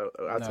 that's No,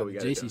 what we got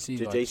to do. JCC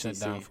J- like shut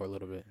down for a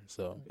little bit,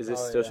 so Is it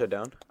Oh, still yeah. shut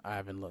down? I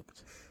haven't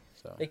looked.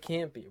 So It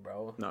can't be,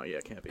 bro. No, yeah,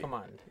 it can't be. Come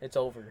on, it's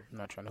over. I'm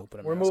not trying to open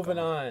a We're mask moving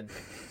on.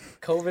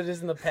 COVID is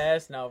in the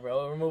past now,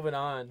 bro. We're moving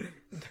on.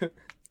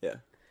 Yeah.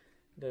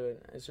 Dude,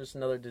 it's just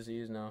another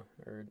disease now,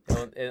 or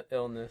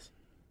illness.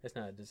 It's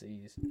not a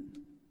disease.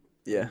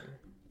 Yeah.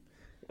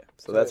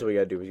 So that's what we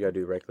gotta do. We gotta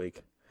do rec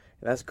league,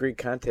 and that's great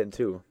content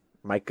too.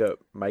 Mic'd up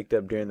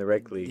during the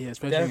rec league. Yeah,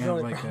 especially when you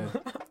have Definitely.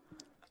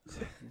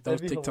 like those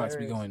That'd be TikToks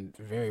be hilarious. going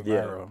very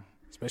Yeah. viral,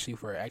 especially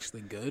if we're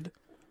actually good.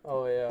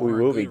 Oh yeah. We Or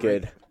will be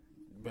good good.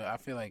 But I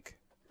feel like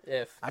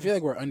If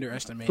we're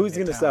underestimating. Who's the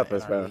gonna talent stop in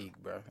us, our bro? league,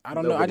 bro? I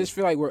don't know. I Nobody. just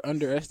feel like we're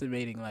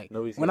underestimating. Like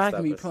Nobody's when gonna I can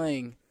stop be us.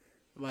 playing,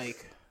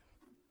 like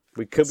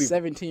We could be.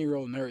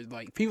 17-year-old nerds.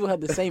 Like people have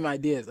the same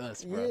idea as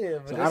us, bro. Yeah,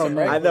 but So it's I don't a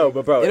know. I know,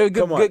 but bro, It'll be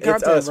come on, good it's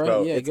content, us, bro.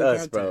 bro. Yeah, It's good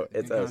us, bro. content.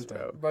 It's Good us, bro.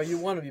 content. bro, you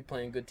want to be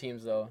playing good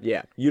teams though,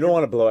 Yeah, you don't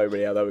want to blow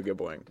everybody out. That would get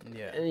boring.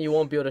 Yeah. and you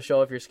won't be able to show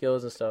off your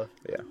skills and stuff.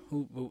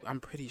 Who I'm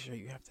pretty sure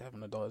you have to have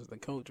an adult as the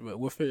coach, but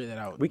we'll figure that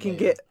out. We can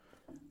later. get.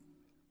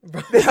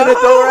 Bro, There's an adult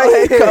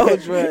right here.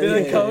 Coach, bro. You're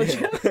the Yeah.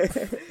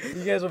 coach.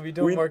 You guys will be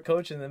doing We- more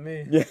coaching than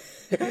me. Yeah.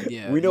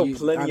 Yeah, we know you-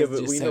 plenty I of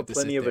just we know have to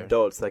sit plenty of there.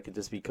 adults that could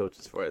just be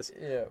coaches for us.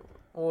 Yeah.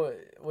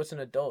 What's an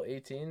adult?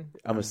 18?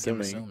 I'm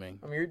assuming.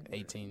 I mean, you're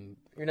 18.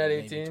 You're not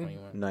maybe 18?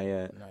 21. Not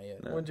yet. Not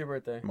yet. No. When's your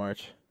birthday?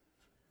 March.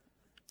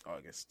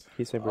 August.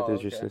 He said Oh,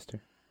 birthday's your okay.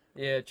 sister.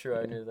 Yeah, true.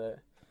 I knew that.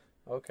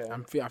 Okay.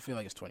 I feel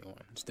like it's 21.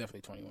 It's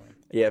definitely 21.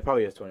 Yeah, it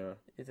probably is 21.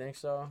 You think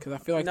so? Because I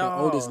feel like the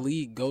No. oldest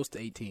league goes to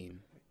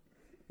 18.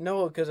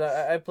 No, because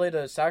I played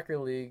a soccer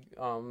league.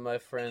 My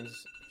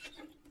friends.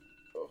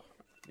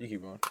 You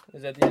keep going.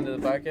 Is that the end of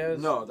the podcast?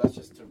 No, that's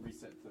just to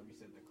reset the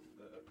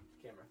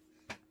camera.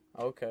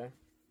 Okay.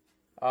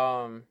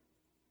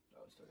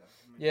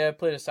 Yeah, I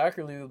played a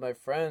soccer league with my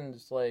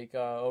friends like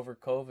over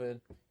COVID,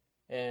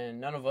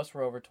 and none of us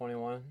were over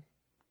 21.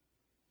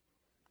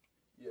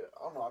 Yeah,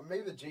 I don't know.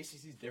 Maybe the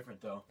JCC's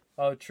different though.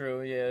 Oh,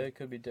 true. Yeah, it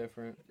could be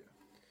different.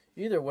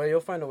 Either way, you'll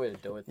find a way to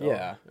do it, though.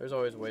 Yeah. There's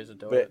always ways to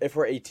do But it. if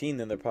we're 18,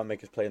 then they'll probably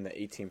make us play in the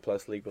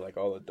 18+ league with like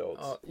all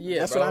adults.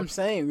 Yeah, That's bro. what I'm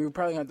saying. We would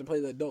probably have to play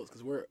the adults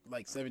because we're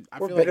like 7. I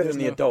We're feel better like than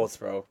the there's adults,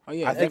 bro. Oh,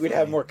 yeah, I think we'd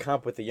have definitely. more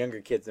comp with the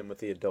younger kids than with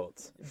the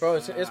adults. Bro,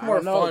 it's I more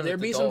don't know. fun. There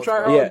with be some adults, try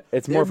bro. hard. Yeah,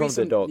 it's There more be fun with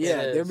some- adults.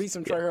 Yeah, It there is. be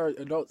some tryhard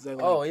adults that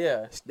like, Oh,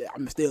 yeah.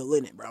 I'm still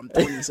in it, bro. I'm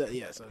 27.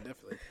 Yeah, so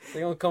definitely.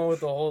 They're going to come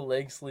with the whole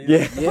leg sleeve.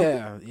 Yeah.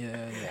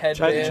 Yeah.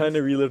 Headband. Trying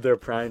to relive their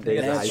prime days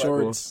in Yeah, high Dad school.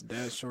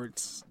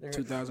 shorts, They're-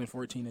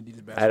 2014 Adidas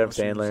basketball Adam shoes.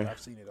 Sandler. I've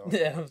seen it all. Yeah,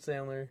 Adam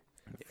Sandler.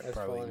 Yeah, That's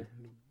probably funny.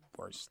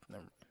 worse.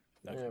 Never.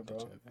 Not Yeah, gonna bro.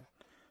 touch on that.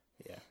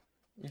 Yeah.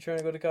 You trying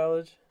to go to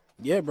college?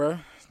 Yeah, bro.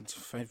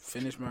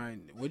 Finish my.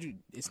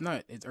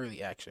 It's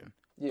early action.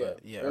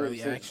 But, yeah,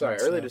 early action. Sorry,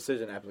 early stuff.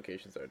 decision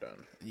applications are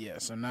done. Yeah,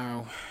 so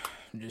now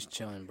I'm just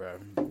chilling, bro.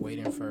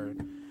 Waiting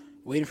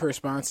for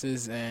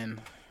responses,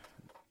 and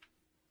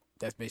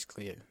that's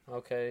basically it.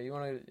 Okay.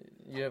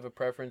 You have a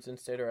preference in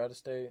state or out of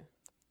state?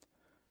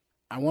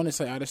 I want to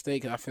say out of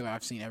state because I feel like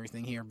I've seen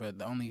everything here, but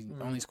the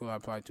only school I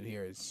applied to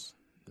here is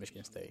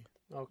Michigan State.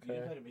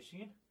 Okay.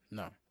 Michigan?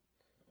 No,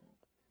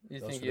 You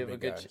Those think for you the have a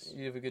big good guys.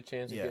 you have a good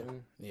chance of Yeah.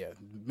 getting? Yeah,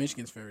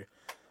 Michigan's for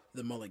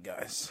the mullet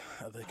guys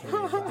of the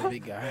community, the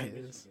big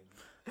guys.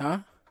 Huh?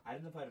 I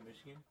didn't apply to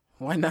Michigan.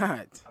 Why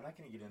not? I'm not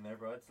gonna get in there,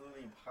 bro. It's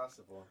literally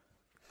impossible.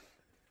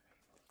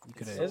 You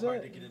could Is have.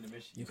 it? to get into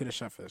Michigan. You could have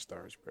shot for the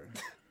stars, bro.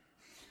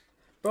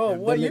 Bro, Yeah,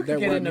 what them- you could that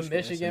get were into Michigan.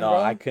 Michigan, No, bro?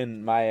 I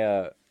couldn't.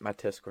 My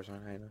test scores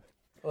aren't high enough.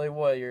 Like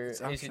what? Your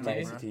It's ACT? optional, bro.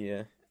 ACT,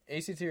 yeah.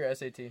 ACT or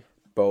SAT?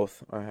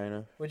 Both are high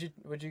enough. What'd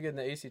you get in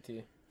the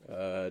ACT?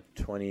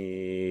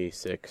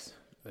 26.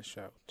 The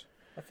shout.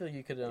 I feel like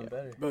you could have done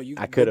better. Bro, you.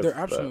 I could have. They're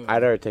optional.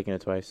 I'd already taken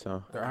it twice,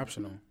 so. They're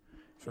optional.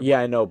 For- Yeah,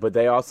 I know, but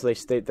they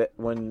state that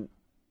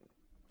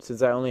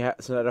since I don't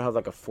have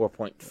like a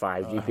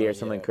 4.5 GPA or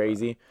something yeah,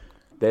 crazy,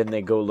 then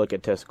they go look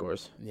at test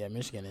scores. Yeah,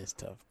 Michigan is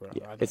tough, bro.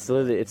 Yeah,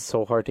 it's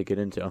so hard to get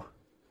into.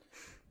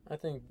 I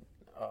think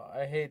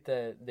I hate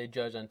that they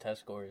judge on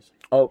test scores.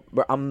 Oh,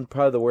 but I'm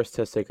probably the worst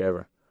test taker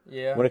ever.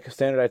 Yeah. When it comes to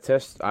standardized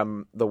test,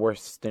 I'm the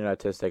worst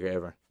standardized test taker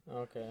ever.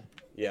 Okay.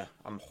 Yeah,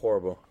 I'm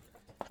horrible.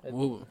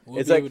 We'll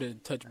It's be like- able to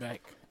touch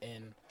back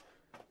in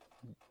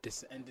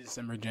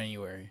December,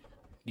 January.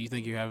 Do you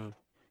think you have?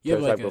 You To have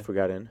talk like about if we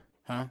got in.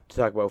 huh? To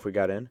talk about if we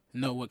got in.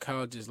 No, what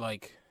college is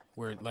like?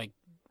 Where like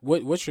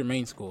what's your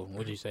main school?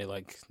 Would you say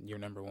like your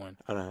number one?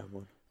 I don't have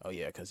one Oh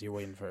yeah, because you're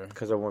waiting for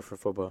because I went for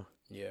football.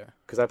 yeah.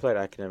 Because I played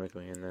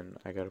academically, and then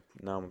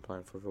now I'm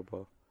applying for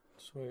football.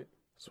 Sweet.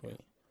 Sweet.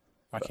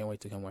 I can't wait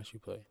to come watch you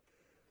play.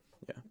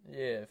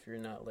 Yeah, if you're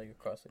not like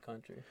across the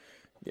country.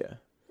 Yeah,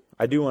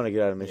 I do want to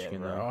get out of Michigan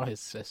yeah, bro. though. All his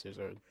sisters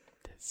are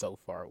so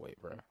far away,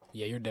 bro.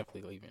 Yeah, you're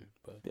definitely leaving,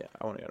 but Yeah,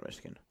 I want to go to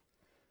Michigan.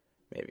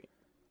 Maybe.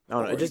 I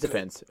don't know. Or It just you could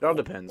depends. It all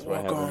depends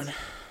what walk happens. on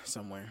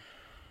somewhere.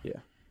 Yeah.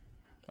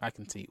 I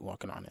can see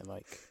walking on it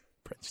like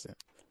Princeton.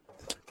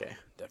 Okay.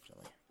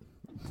 Definitely.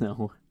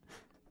 No.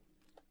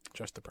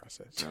 Trust the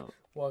process. No.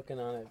 Walking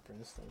on at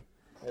Princeton.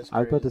 That's I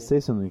was about to crazy. say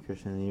something,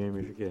 Christian, and you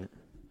made me forget.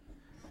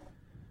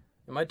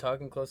 Am I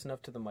talking close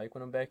enough to the mic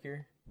when I'm back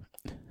here?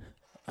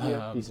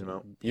 Um, Decent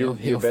amount. He'll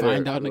better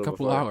find out in a little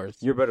couple before. hours.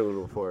 You're better a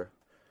little before.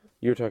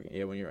 You were talking.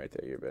 Yeah, when you're right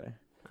there, you're better.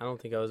 I don't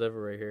think I was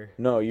ever right here.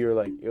 No, you were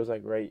like it was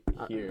like right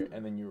here,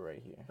 and then you were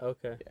right here.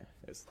 Okay, Yeah,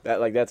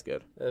 that's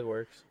good. that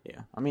works.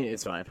 Yeah, I mean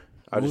it's fine.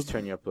 I'll What just was-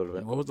 turn you up a little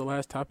bit. What was the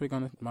last topic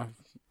on my?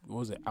 What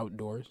was it?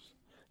 Outdoors.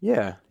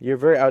 Yeah, you're a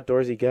very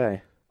outdoorsy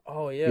guy.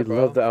 Oh yeah, You bro.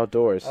 love the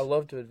outdoors. I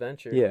love to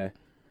adventure. Yeah.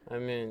 I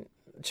mean,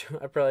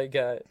 I probably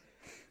got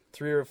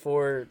 3 or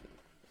 4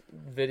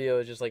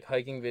 videos, just like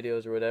hiking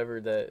videos or whatever,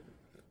 that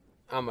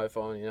on my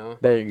phone. You know.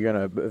 That you're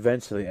gonna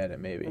eventually edit,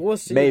 maybe. We'll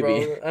see, Maybe.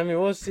 bro. I mean,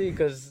 we'll see,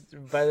 because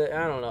I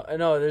don't know. I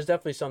know there's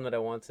definitely some that I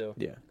want to.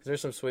 Yeah. Cause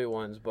there's some sweet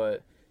ones,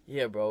 but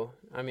yeah, bro.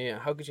 I mean,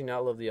 how could you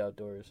not love the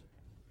outdoors?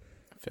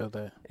 I feel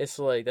that. It's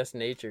like, that's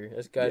nature.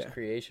 That's God's Yeah.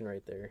 creation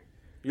right there.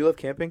 You love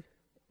camping?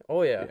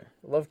 Oh yeah. Yeah.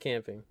 Love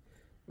camping,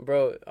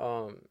 bro.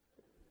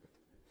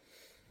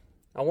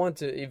 I want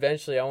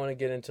to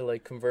get into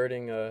like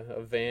converting a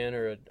van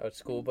or a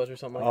school bus or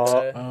something like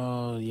that.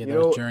 Oh yeah, You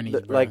those know,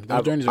 journeys, bro. like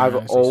Those journeys are I've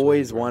honestly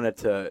always sweet, bro. wanted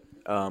to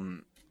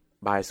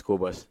buy a school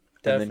bus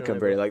and Definitely, then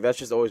convert it. bro. Like that's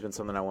just always been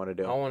something I want to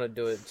do. I want to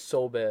do it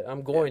so bad.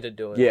 I'm going to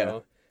do it. Yeah.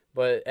 Bro.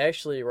 But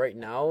actually, right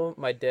now,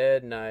 my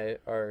dad and I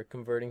are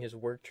converting his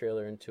work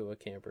trailer into a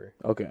camper.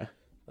 Okay.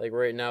 Like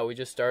right now, we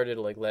just started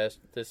like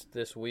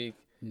this week.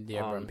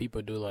 Yeah, bro.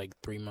 People do like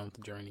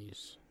 3-month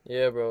journeys.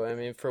 Yeah, bro. I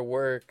mean, for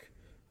work,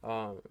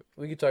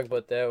 we could talk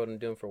about that, what I'm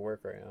doing for work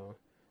right now.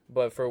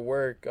 But for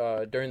work,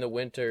 during the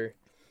winter,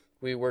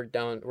 we're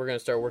gonna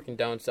start working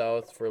down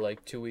south for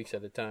like 2 weeks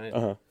at a time.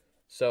 Uh-huh.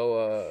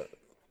 So,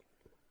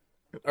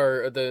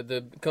 or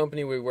the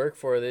company we work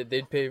for,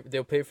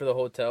 they'll pay for the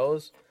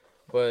hotels,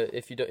 but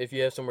if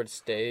you have somewhere to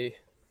stay,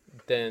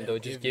 then they'll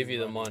just give you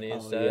the money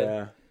instead.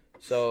 Yeah.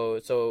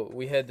 So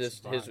we had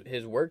this It's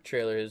his work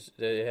trailer.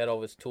 It had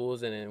all his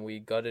tools in it, and we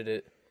gutted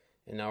it,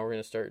 and now we're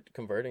gonna start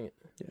converting it.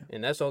 Yeah.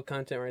 And that's all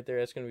content right there.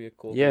 That's gonna be a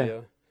cool Yeah.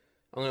 video.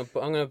 I think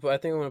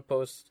I'm gonna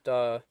post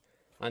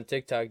on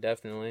TikTok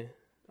definitely.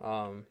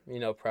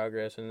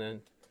 Progress, and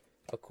then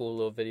a cool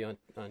little video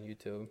on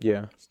YouTube.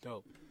 Yeah. It's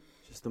dope.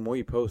 Just the more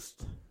you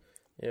post,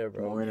 Yeah, the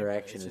bro. more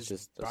interaction It's is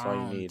just that's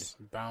all you need.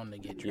 Bound to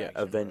get traction. Yeah,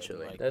 bro.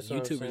 eventually. Like, That's what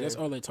I'm YouTubers. That's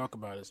saying. all they talk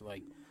about is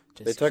like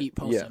They just talk, keep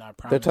posting. yeah. I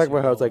promise. They talk you,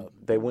 about how it's roll like up.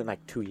 they went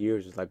like 2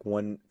 years, it's like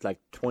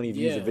 20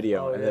 views a Yeah.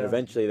 video, Oh, and then yeah.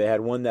 eventually they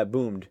had one that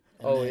boomed.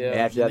 Oh, yeah. And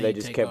after that, they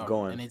just take kept off.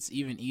 going. And it's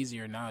even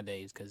easier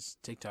nowadays because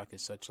TikTok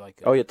is such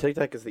like Oh yeah,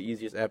 TikTok is the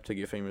easiest app to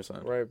get famous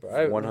on. Right, bro.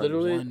 I 100.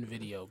 literally, one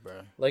video,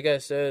 bro. like I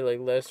said,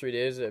 like last 3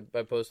 days, I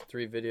posted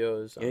 3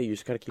 videos. Yeah, you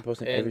just gotta keep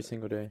posting And- every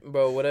single day.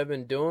 Bro, what I've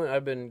been doing,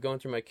 I've been going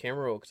through my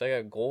camera roll because I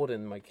got gold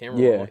in my camera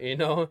Yeah.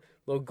 roll,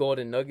 little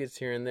golden nuggets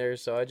here and there.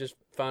 So I just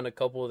found a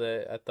couple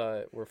that I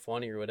thought were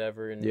funny or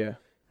whatever, and Yeah.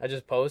 I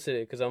just posted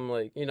it because I'm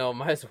like,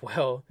 might as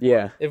well.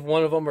 Yeah. If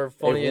one of them are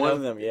funny If one enough,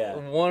 of them, yeah.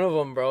 one of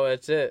them, bro,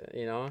 that's it.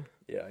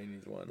 Yeah, you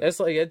need one. That's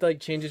like it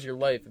changes your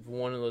life if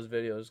one of those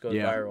videos goes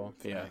Yeah. viral.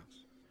 Yeah.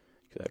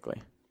 Exactly.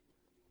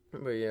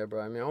 But yeah, bro.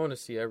 I mean, I want to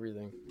see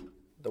everything,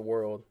 the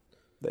world,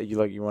 That you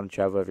want to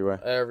travel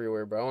everywhere.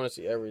 everywhere, bro. I want to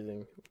see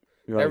everything.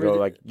 You want to go Everything-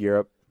 like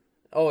Europe.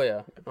 Oh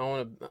yeah, I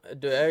want to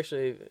do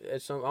actually. I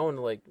want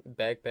to like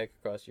backpack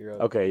across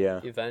Europe. Okay, yeah.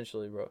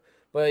 Eventually, bro.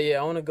 But yeah,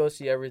 I want to go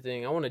see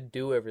everything. I want to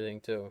do everything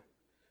too.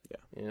 Yeah.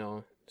 You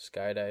know,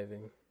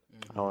 skydiving.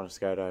 I want to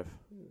skydive.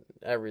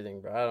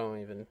 Everything, bro.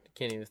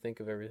 Can't even think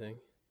of everything.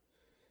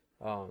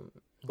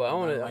 But I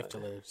want life to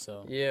live.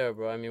 So yeah,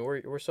 bro. I mean,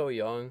 we're so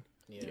young.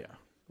 yeah.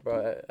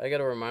 Bro, I got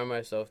to remind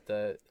myself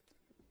that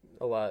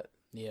a lot.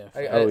 Yeah.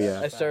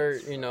 I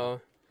start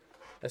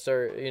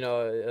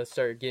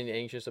getting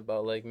anxious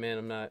about like, man,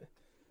 I'm not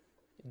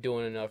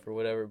doing enough or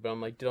whatever. But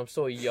I'm like, dude, I'm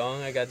so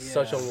young. I got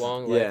such a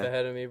long life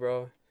ahead of me,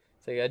 bro.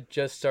 It's like I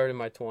just started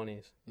my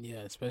 20s. Yeah,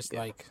 especially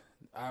like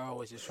I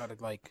always just try to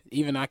like,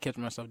 even I catch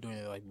myself doing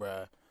it like,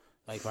 bruh,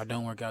 like if I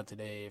don't work out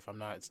today, if I'm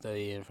not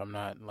studying, if I'm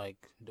not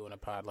like doing a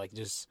pod, like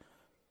just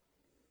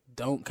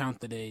don't count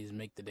the days,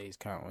 make the days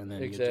count, and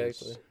then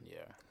exactly.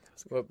 Yeah.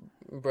 But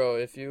bro,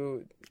 it's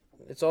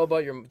all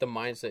about the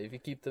mindset. If you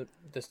keep the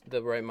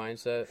right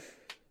mindset,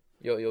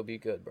 you'll be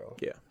good, bro.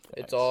 Yeah.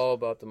 It's all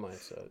about the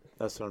mindset.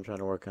 That's what I'm trying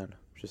to work on.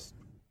 Just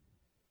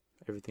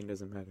everything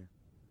doesn't matter,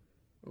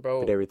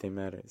 bro. but everything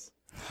matters.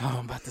 Oh,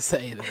 I'm about to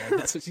say that.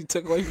 That's what you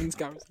took away from this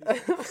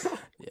conversation.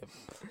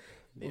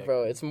 Yeah,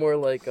 bro. It's more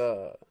like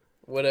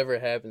whatever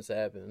happens,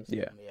 happens.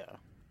 Yeah. Yeah.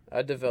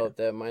 I developed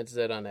that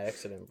mindset on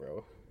accident,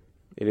 bro.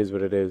 It is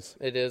what it is.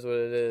 It is what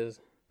it is.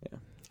 Yeah.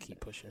 Keep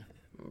pushing.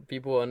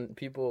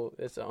 People.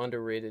 It's an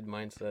underrated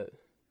mindset.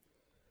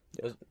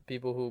 Yeah.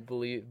 People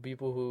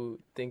who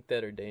think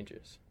that are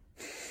dangerous.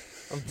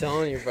 I'm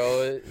telling you,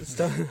 bro.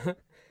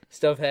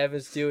 Stuff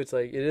happens to you. It's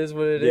like it is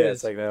what it is. Yeah,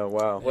 it's like no,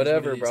 wow.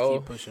 Whatever, bro.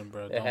 Keep pushing,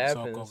 bro. It Don't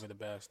happens. talk over the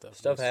bad stuff.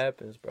 Stuff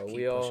happens, bro. Keep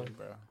We all pushing,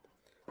 bro.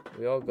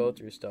 We all go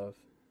through stuff.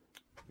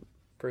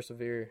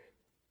 Persevere,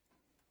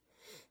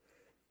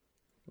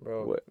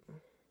 bro.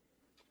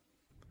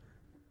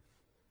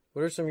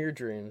 What are some of your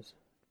dreams?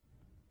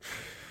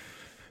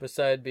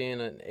 Besides being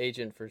an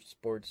agent for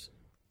sports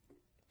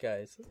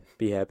guys.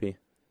 Be happy.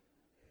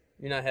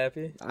 You're not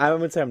happy? I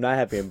wouldn't say I'm not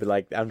happy, but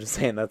like I'm just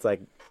saying that's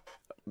like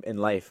in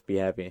life. Be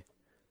happy.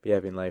 Be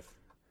happy in life.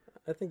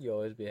 I think you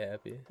always be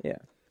happy. Yeah,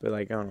 but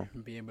like I don't know.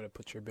 Be able to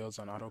put your bills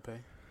on auto pay.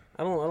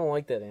 I don't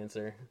like that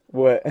answer.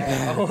 What?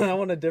 I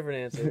want a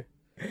different answer.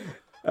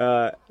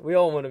 We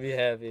all want to be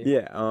happy.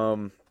 Yeah.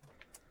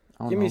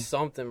 Give me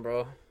something,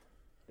 bro.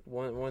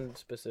 One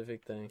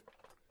specific thing.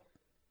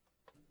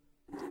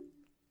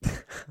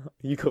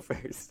 You go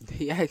first.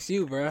 He asked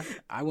you, bro.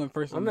 I went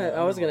first. I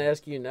was gonna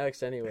ask you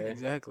next anyway.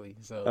 Exactly.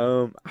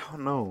 So. I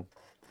don't know.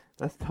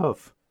 That's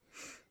tough.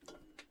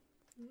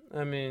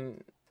 I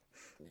mean,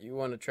 you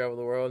want to travel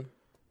the world?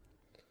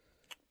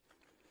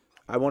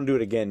 I want to do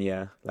it again,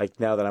 yeah. Like,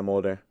 now that I'm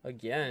older.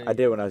 Again? I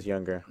did when I was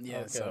younger. Yeah,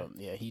 okay. So,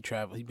 yeah, he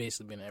traveled. He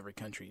basically been in every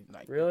country.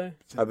 Like, really?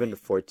 I've been to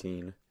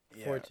 14.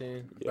 Yeah,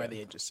 14. By the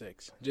age of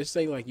 6. Just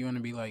say, like, you want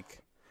to be, like,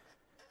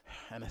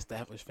 an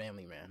established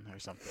family man or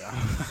something.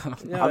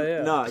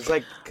 Yeah. No, it's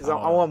like, because I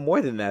want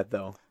more than that,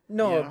 though.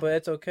 No, yeah. but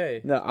it's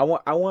okay. No,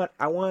 I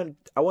want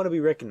to be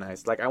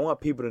recognized. Like, I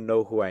want people to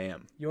know who I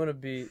am. You want to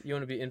be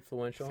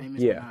influential?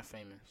 Famous yeah. But not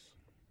famous.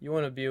 You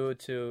want to be able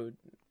to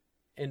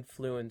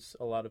influence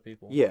a lot of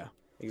people. Yeah,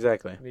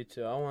 exactly. Me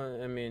too.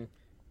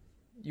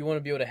 You want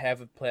to be able to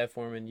have a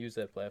platform and use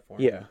that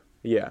platform.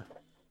 Yeah.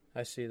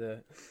 I see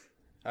that.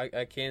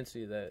 I can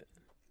see that.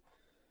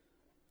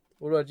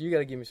 What about you? You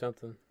gotta give me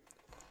something.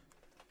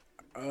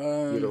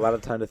 You had a lot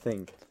of time to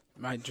think.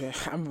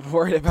 I'm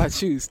worried about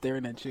you,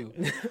 staring at you.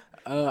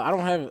 I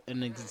don't have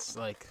an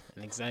exact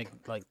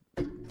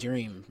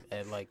dream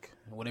at like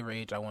whatever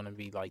age I want to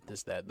be, like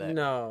this, that.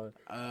 No.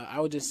 I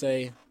would just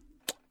say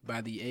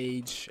by the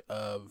age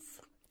of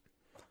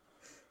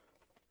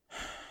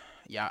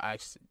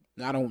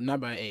not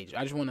by age.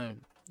 I just want to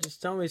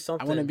just tell me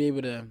something. I want to be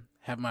able to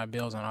have my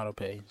bills on auto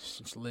pay,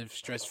 just live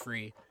stress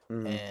free,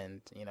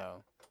 and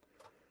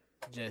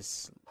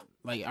just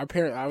like our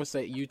parents. I would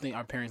say you think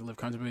our parents live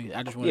comfortably.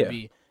 I just want to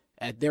be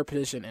at their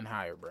position and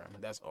higher, bro.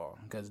 That's all,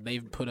 because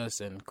they've put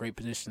us in great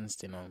positions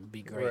to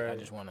be great. Right. I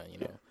just want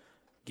to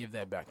give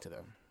that back to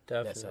them.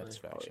 Definitely. That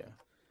satisfaction.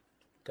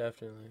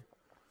 Definitely.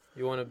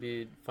 You want to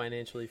be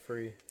financially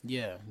free.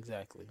 Yeah,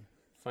 exactly.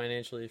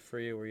 Financially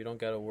free, where you don't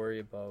got to worry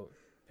about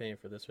paying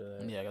for this or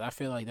that. Yeah, 'cause I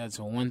feel like that's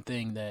one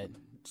thing that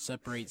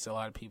separates a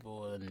lot of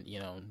people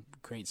and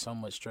creates so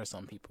much stress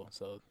on people.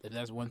 So if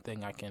that's one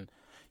thing I can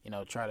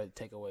try to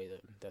take away,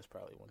 that's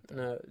probably one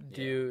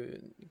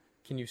thing.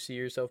 Can you see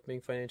yourself being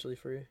financially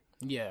free?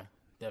 Yeah,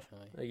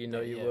 definitely. Like you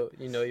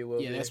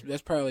will. Yeah,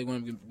 that's probably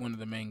one of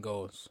the main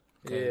goals.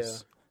 Yeah.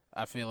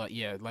 I feel like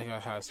like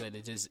how I said,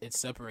 it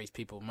separates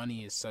people.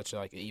 Money is such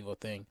like an evil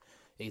thing.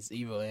 It's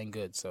evil and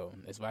good. So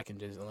if I can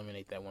just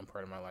eliminate that one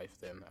part of my life,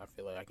 then I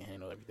feel like I can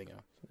handle everything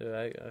else.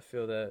 Yeah, I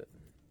feel that.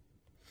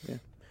 Yeah,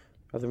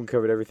 I think we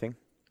covered everything.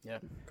 Yeah,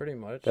 pretty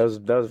much. That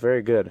was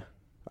very good.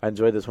 I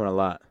enjoyed this one a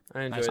lot.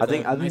 I enjoyed.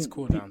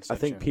 I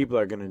think people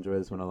are gonna enjoy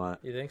this one a lot.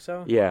 You think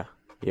so? Yeah.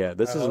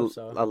 This is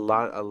so. a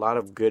lot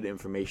of good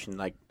information.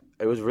 Like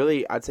it was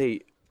really, I'd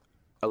say,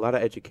 a lot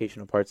of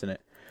educational parts in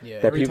it. Yeah,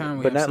 that every people- time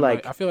we but have not somebody,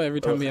 like- I feel like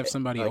every time we have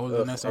somebody like, older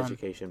than us on,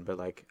 education, but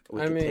like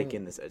we I can mean- take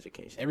in this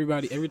education.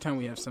 every time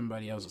we have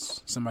somebody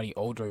else, somebody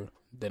older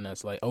than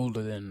us, like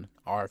older than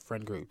our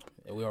friend group,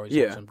 we always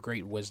Yeah. have some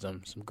great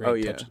wisdom, some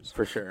great touches.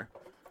 for sure.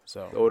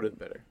 So The older the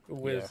better.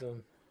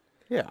 Wisdom.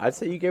 Yeah, I'd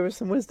say you gave us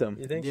some wisdom.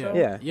 You think Yeah. so?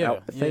 Yeah, Yeah.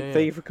 Thank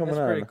you for coming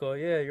That's on. pretty cool.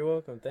 Yeah, you're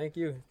welcome. Thank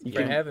you You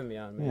for can- having me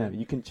on, Yeah, man.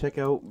 you can check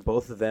out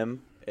both of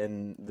them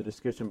in the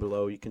description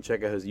below. You can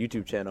check out his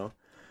YouTube channel.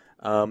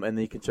 And then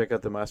you can check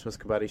out the Masmas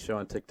Kabaddi Show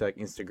on TikTok,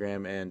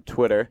 Instagram, and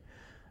Twitter.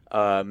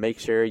 Make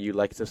sure you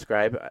like,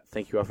 subscribe.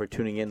 Thank you all for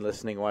tuning in,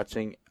 listening,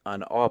 watching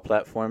on all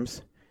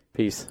platforms.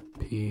 Peace.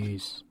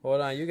 peace.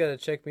 Hold on, you gotta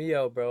check me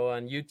out, bro,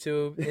 on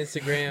YouTube,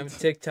 Instagram,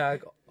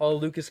 TikTok, all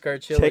Lucas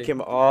Scarchilli.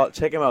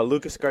 Check him out,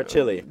 Lucas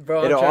Scarchilli. Bro,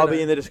 I'm It'll trying all to-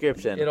 be in the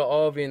description. It'll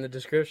all be in the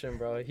description,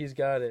 bro. He's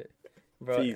got it, bro. Peace.